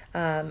before.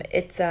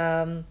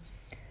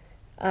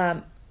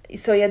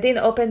 So Yadin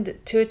opened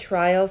two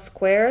trial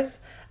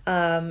squares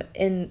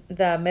in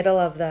the middle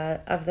of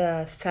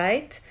the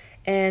site,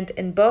 and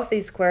in both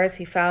these squares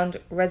he found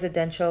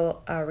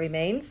residential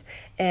remains,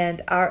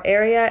 And our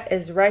area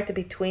is right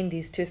between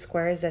these two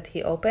squares that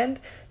he opened.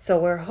 So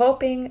we're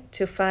hoping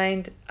to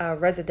find a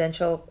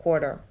residential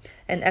quarter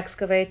and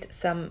excavate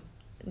some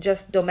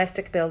just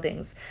domestic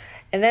buildings.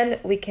 And then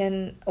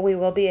we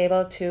will be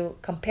able to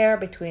compare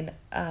between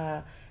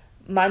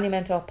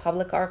monumental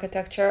public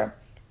architecture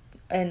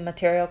and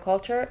material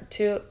culture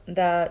to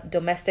the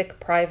domestic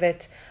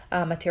private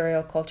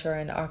material culture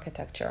and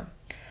architecture.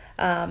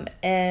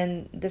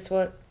 And this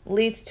will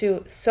leads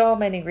to so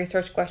many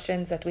research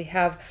questions that we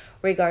have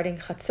regarding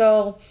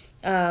Chatzor,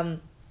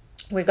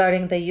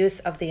 regarding the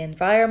use of the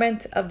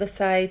environment of the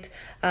site,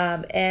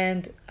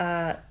 and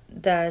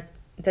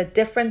the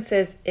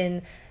differences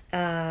in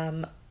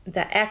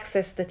the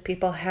access that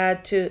people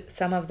had to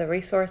some of the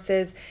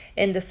resources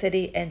in the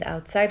city and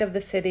outside of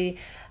the city,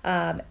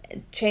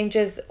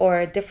 changes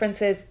or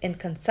differences in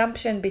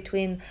consumption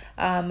between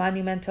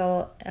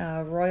monumental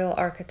royal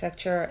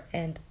architecture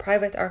and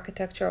private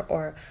architecture,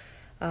 or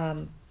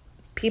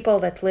people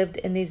that lived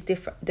in these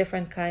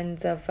different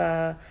kinds of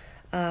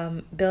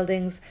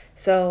buildings.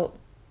 So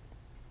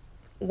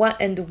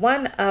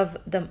one of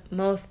the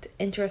most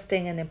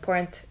interesting and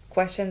important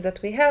questions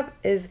that we have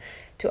is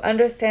to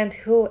understand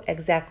who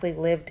exactly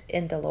lived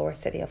in the lower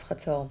city of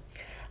Chatzor.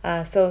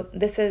 So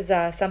this is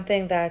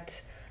something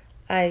that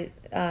I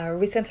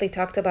recently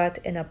talked about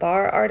in a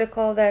Bar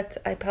article that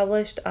I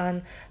published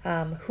on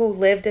who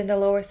lived in the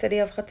lower city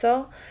of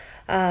Chatzor.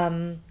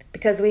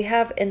 Because we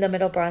have in the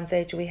Middle Bronze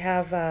Age, we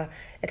have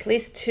at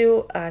least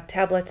two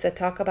tablets that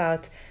talk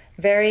about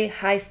very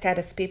high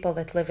status people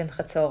that live in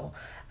Chatzor.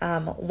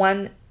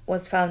 One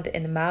was found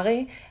in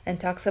Mari and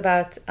talks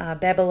about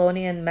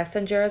Babylonian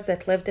messengers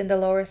that lived in the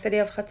lower city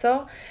of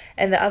Chatzor.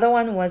 And the other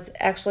one was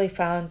actually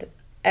found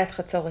at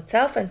Chatzor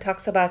itself and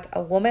talks about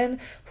a woman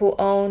who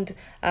owned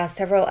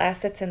several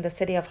assets in the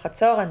city of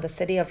Chatzor and the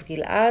city of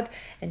Gilad.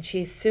 And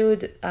she's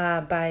sued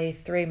by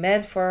three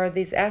men for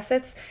these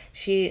assets.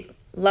 She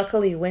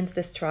luckily wins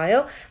this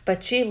trial,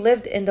 but she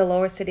lived in the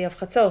lower city of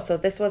Chatzor. So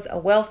this was a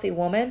wealthy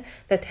woman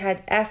that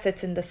had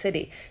assets in the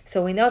city.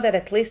 So we know that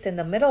at least in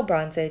the Middle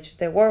Bronze Age,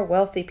 there were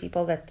wealthy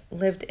people that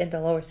lived in the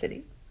lower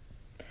city.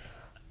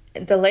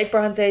 In the Late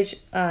Bronze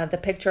Age, the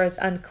picture is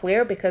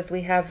unclear because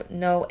we have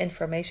no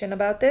information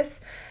about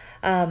this.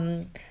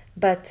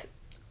 But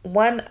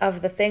one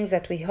of the things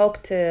that we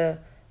hope to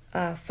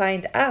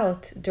find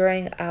out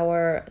during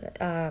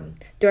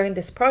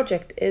this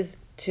project is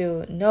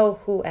to know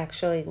who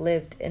actually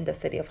lived in the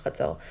city of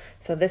Chatzor.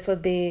 So this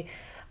would be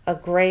a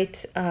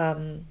great,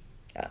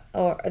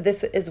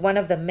 this is one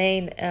of the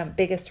main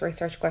biggest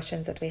research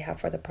questions that we have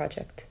for the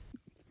project.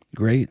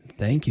 Great,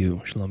 thank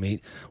you, Shlomit.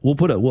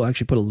 We'll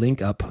actually put a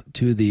link up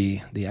to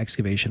the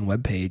excavation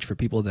webpage for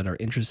people that are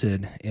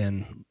interested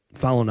in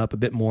following up a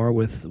bit more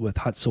with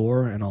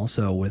Chatzor and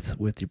also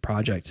with your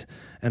project.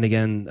 And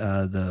again,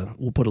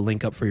 we'll put a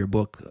link up for your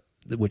book,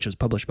 which was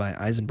published by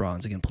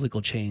Eisenbronze, again,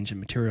 Political Change and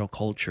Material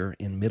Culture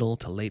in Middle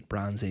to Late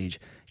Bronze Age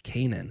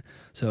Canaan.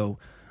 So,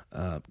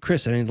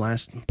 Chris, any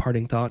last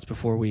parting thoughts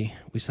before we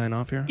sign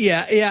off here?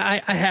 Yeah,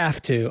 I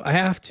have to.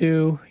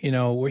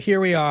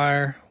 We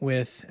are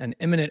with an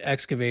eminent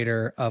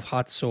excavator of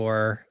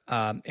Chatzor,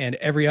 and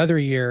every other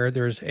year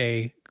there's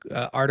a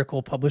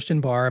article published in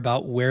Bar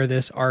about where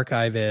this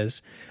archive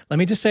is. Let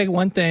me just say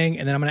one thing,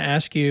 and then I'm going to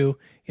ask you,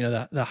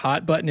 the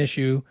hot button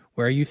issue,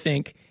 where you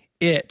think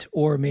it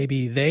or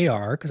maybe they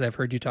are, because I've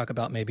heard you talk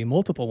about maybe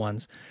multiple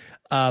ones.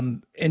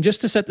 And just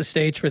to set the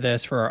stage for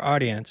this for our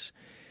audience,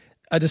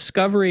 a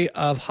discovery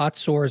of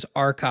Chatzor's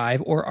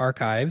archive or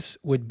archives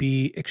would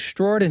be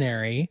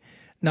extraordinary,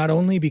 not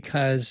only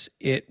because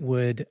it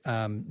would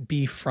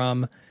be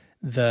from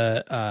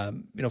the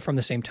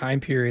same time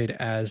period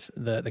as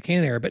the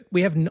Canaan era, but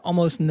we have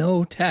almost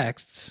no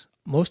texts.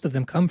 Most of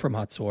them come from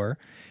Chatzor.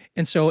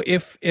 And so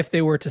if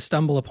they were to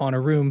stumble upon a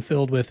room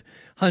filled with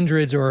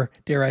hundreds or,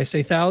 dare I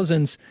say,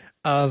 thousands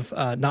of,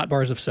 not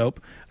bars of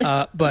soap,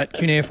 but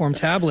cuneiform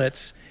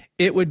tablets,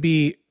 it would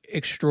be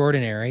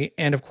extraordinary.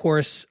 And of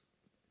course,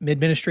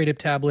 administrative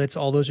tablets,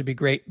 all those would be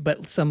great,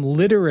 but some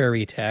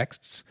literary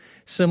texts,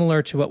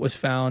 similar to what was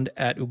found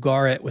at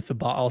Ugarit with the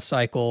Baal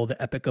cycle,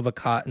 the Epic of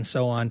Akkad, and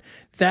so on,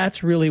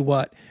 that's really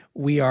what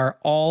we are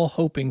all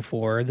hoping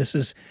for. This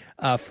is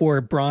for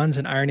Bronze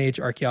and Iron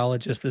Age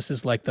archaeologists, this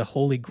is like the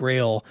holy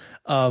grail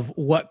of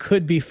what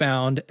could be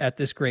found at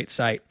this great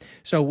site.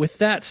 So with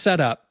that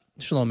set up,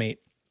 Shlomit,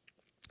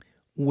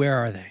 where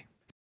are they?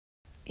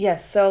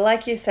 Yes, so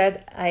like you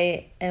said,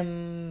 I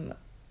am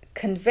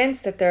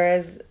convinced that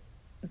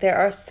there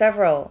are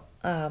several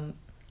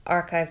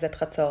archives at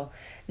Chatzor.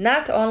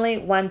 Not only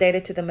one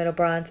dated to the Middle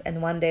Bronze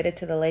and one dated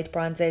to the Late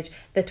Bronze Age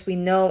that we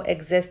know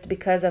exist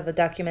because of the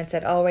documents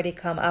that already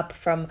come up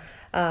from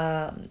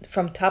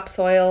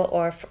topsoil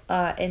or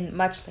in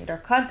much later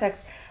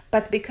context,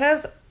 but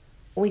because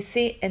we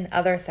see in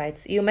other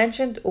sites. You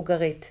mentioned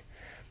Ugarit.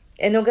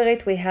 In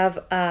Ugarit, we have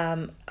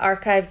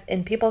archives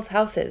in people's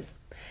houses.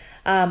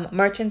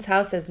 merchants'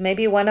 houses.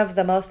 Maybe one of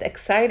the most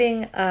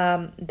exciting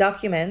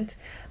document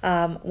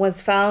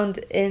was found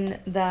in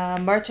the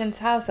merchant's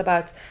house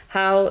about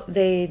how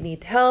they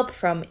need help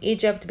from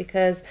Egypt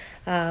because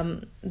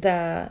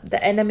the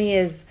enemy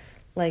is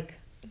like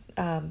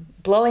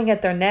blowing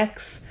at their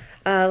necks,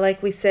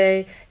 like we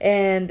say,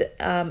 and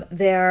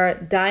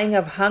they're dying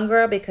of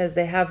hunger because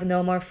they have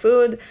no more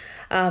food.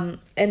 And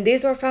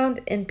these were found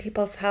in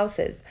people's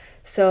houses.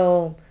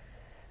 So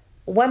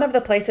one of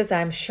the places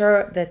I'm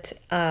sure that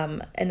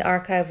an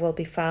archive will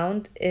be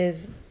found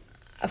is,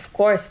 of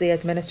course, the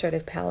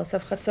administrative palace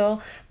of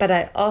Chatzor, but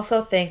I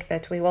also think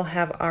that we will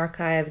have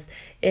archives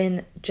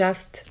in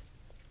just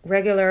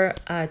regular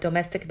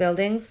domestic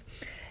buildings,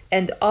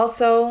 and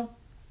also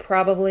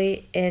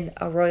probably in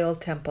a royal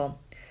temple.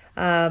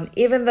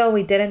 Even though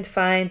we didn't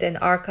find an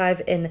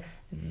archive in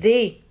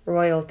the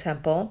royal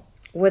temple,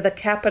 with a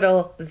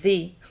capital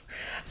The,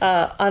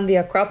 on the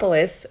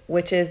Acropolis,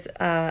 which is,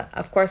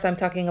 of course, I'm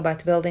talking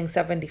about building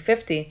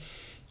 7050.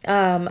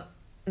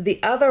 The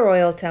other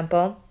royal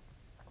temple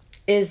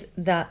is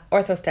the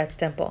Orthostat's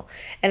temple.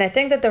 And I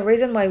think that the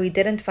reason why we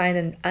didn't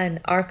find an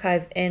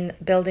archive in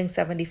building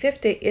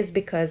 7050 is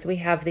because we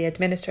have the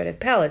administrative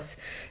palace.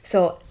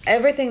 So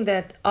everything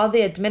that, all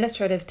the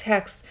administrative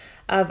texts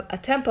of a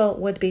temple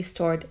would be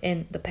stored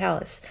in the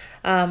palace.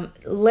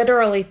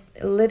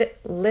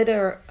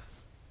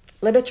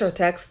 Literature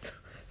text,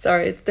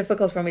 sorry, it's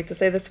difficult for me to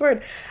say this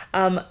word.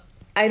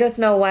 I don't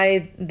know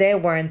why they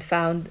weren't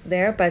found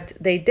there, but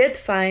they did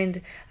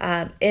find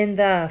in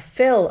the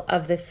fill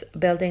of this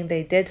building,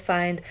 they did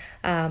find,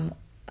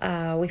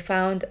 we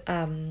found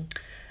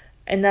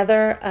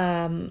another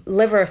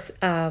liver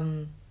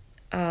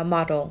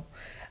model.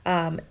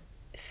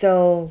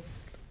 So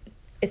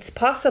it's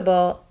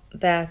possible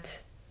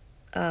that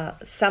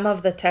some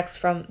of the texts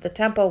from the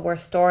temple were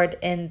stored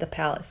in the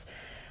palace.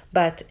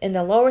 But in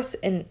the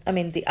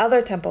the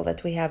other temple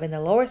that we have in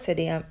the lower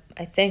city, I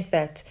think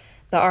that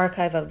the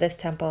archive of this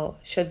temple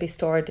should be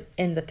stored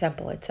in the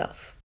temple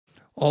itself.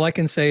 All I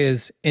can say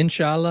is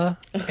inshallah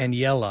and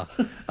yalla.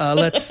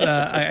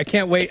 I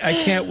can't wait. I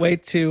can't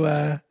wait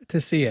to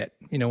see it.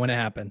 When it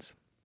happens.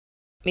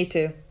 Me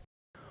too.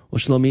 Well,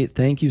 Shlomit,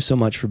 thank you so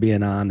much for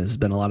being on. This has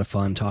been a lot of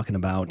fun talking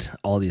about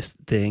all these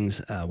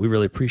things. We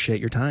really appreciate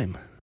your time.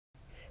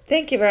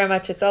 Thank you very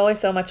much. It's always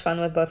so much fun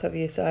with both of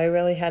you, so I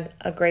really had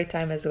a great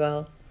time as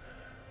well.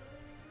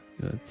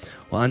 Good.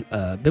 Well,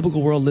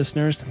 Biblical World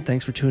listeners,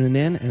 thanks for tuning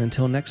in, and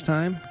until next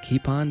time,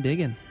 keep on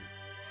digging.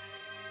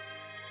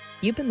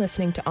 You've been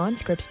listening to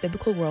OnScript's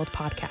Biblical World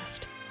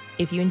podcast.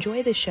 If you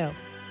enjoy this show,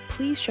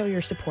 please show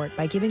your support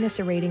by giving us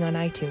a rating on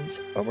iTunes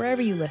or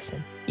wherever you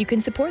listen. You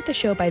can support the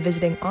show by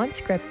visiting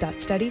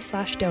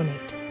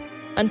onscript.study/donate.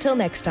 Until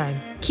next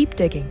time, keep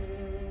digging.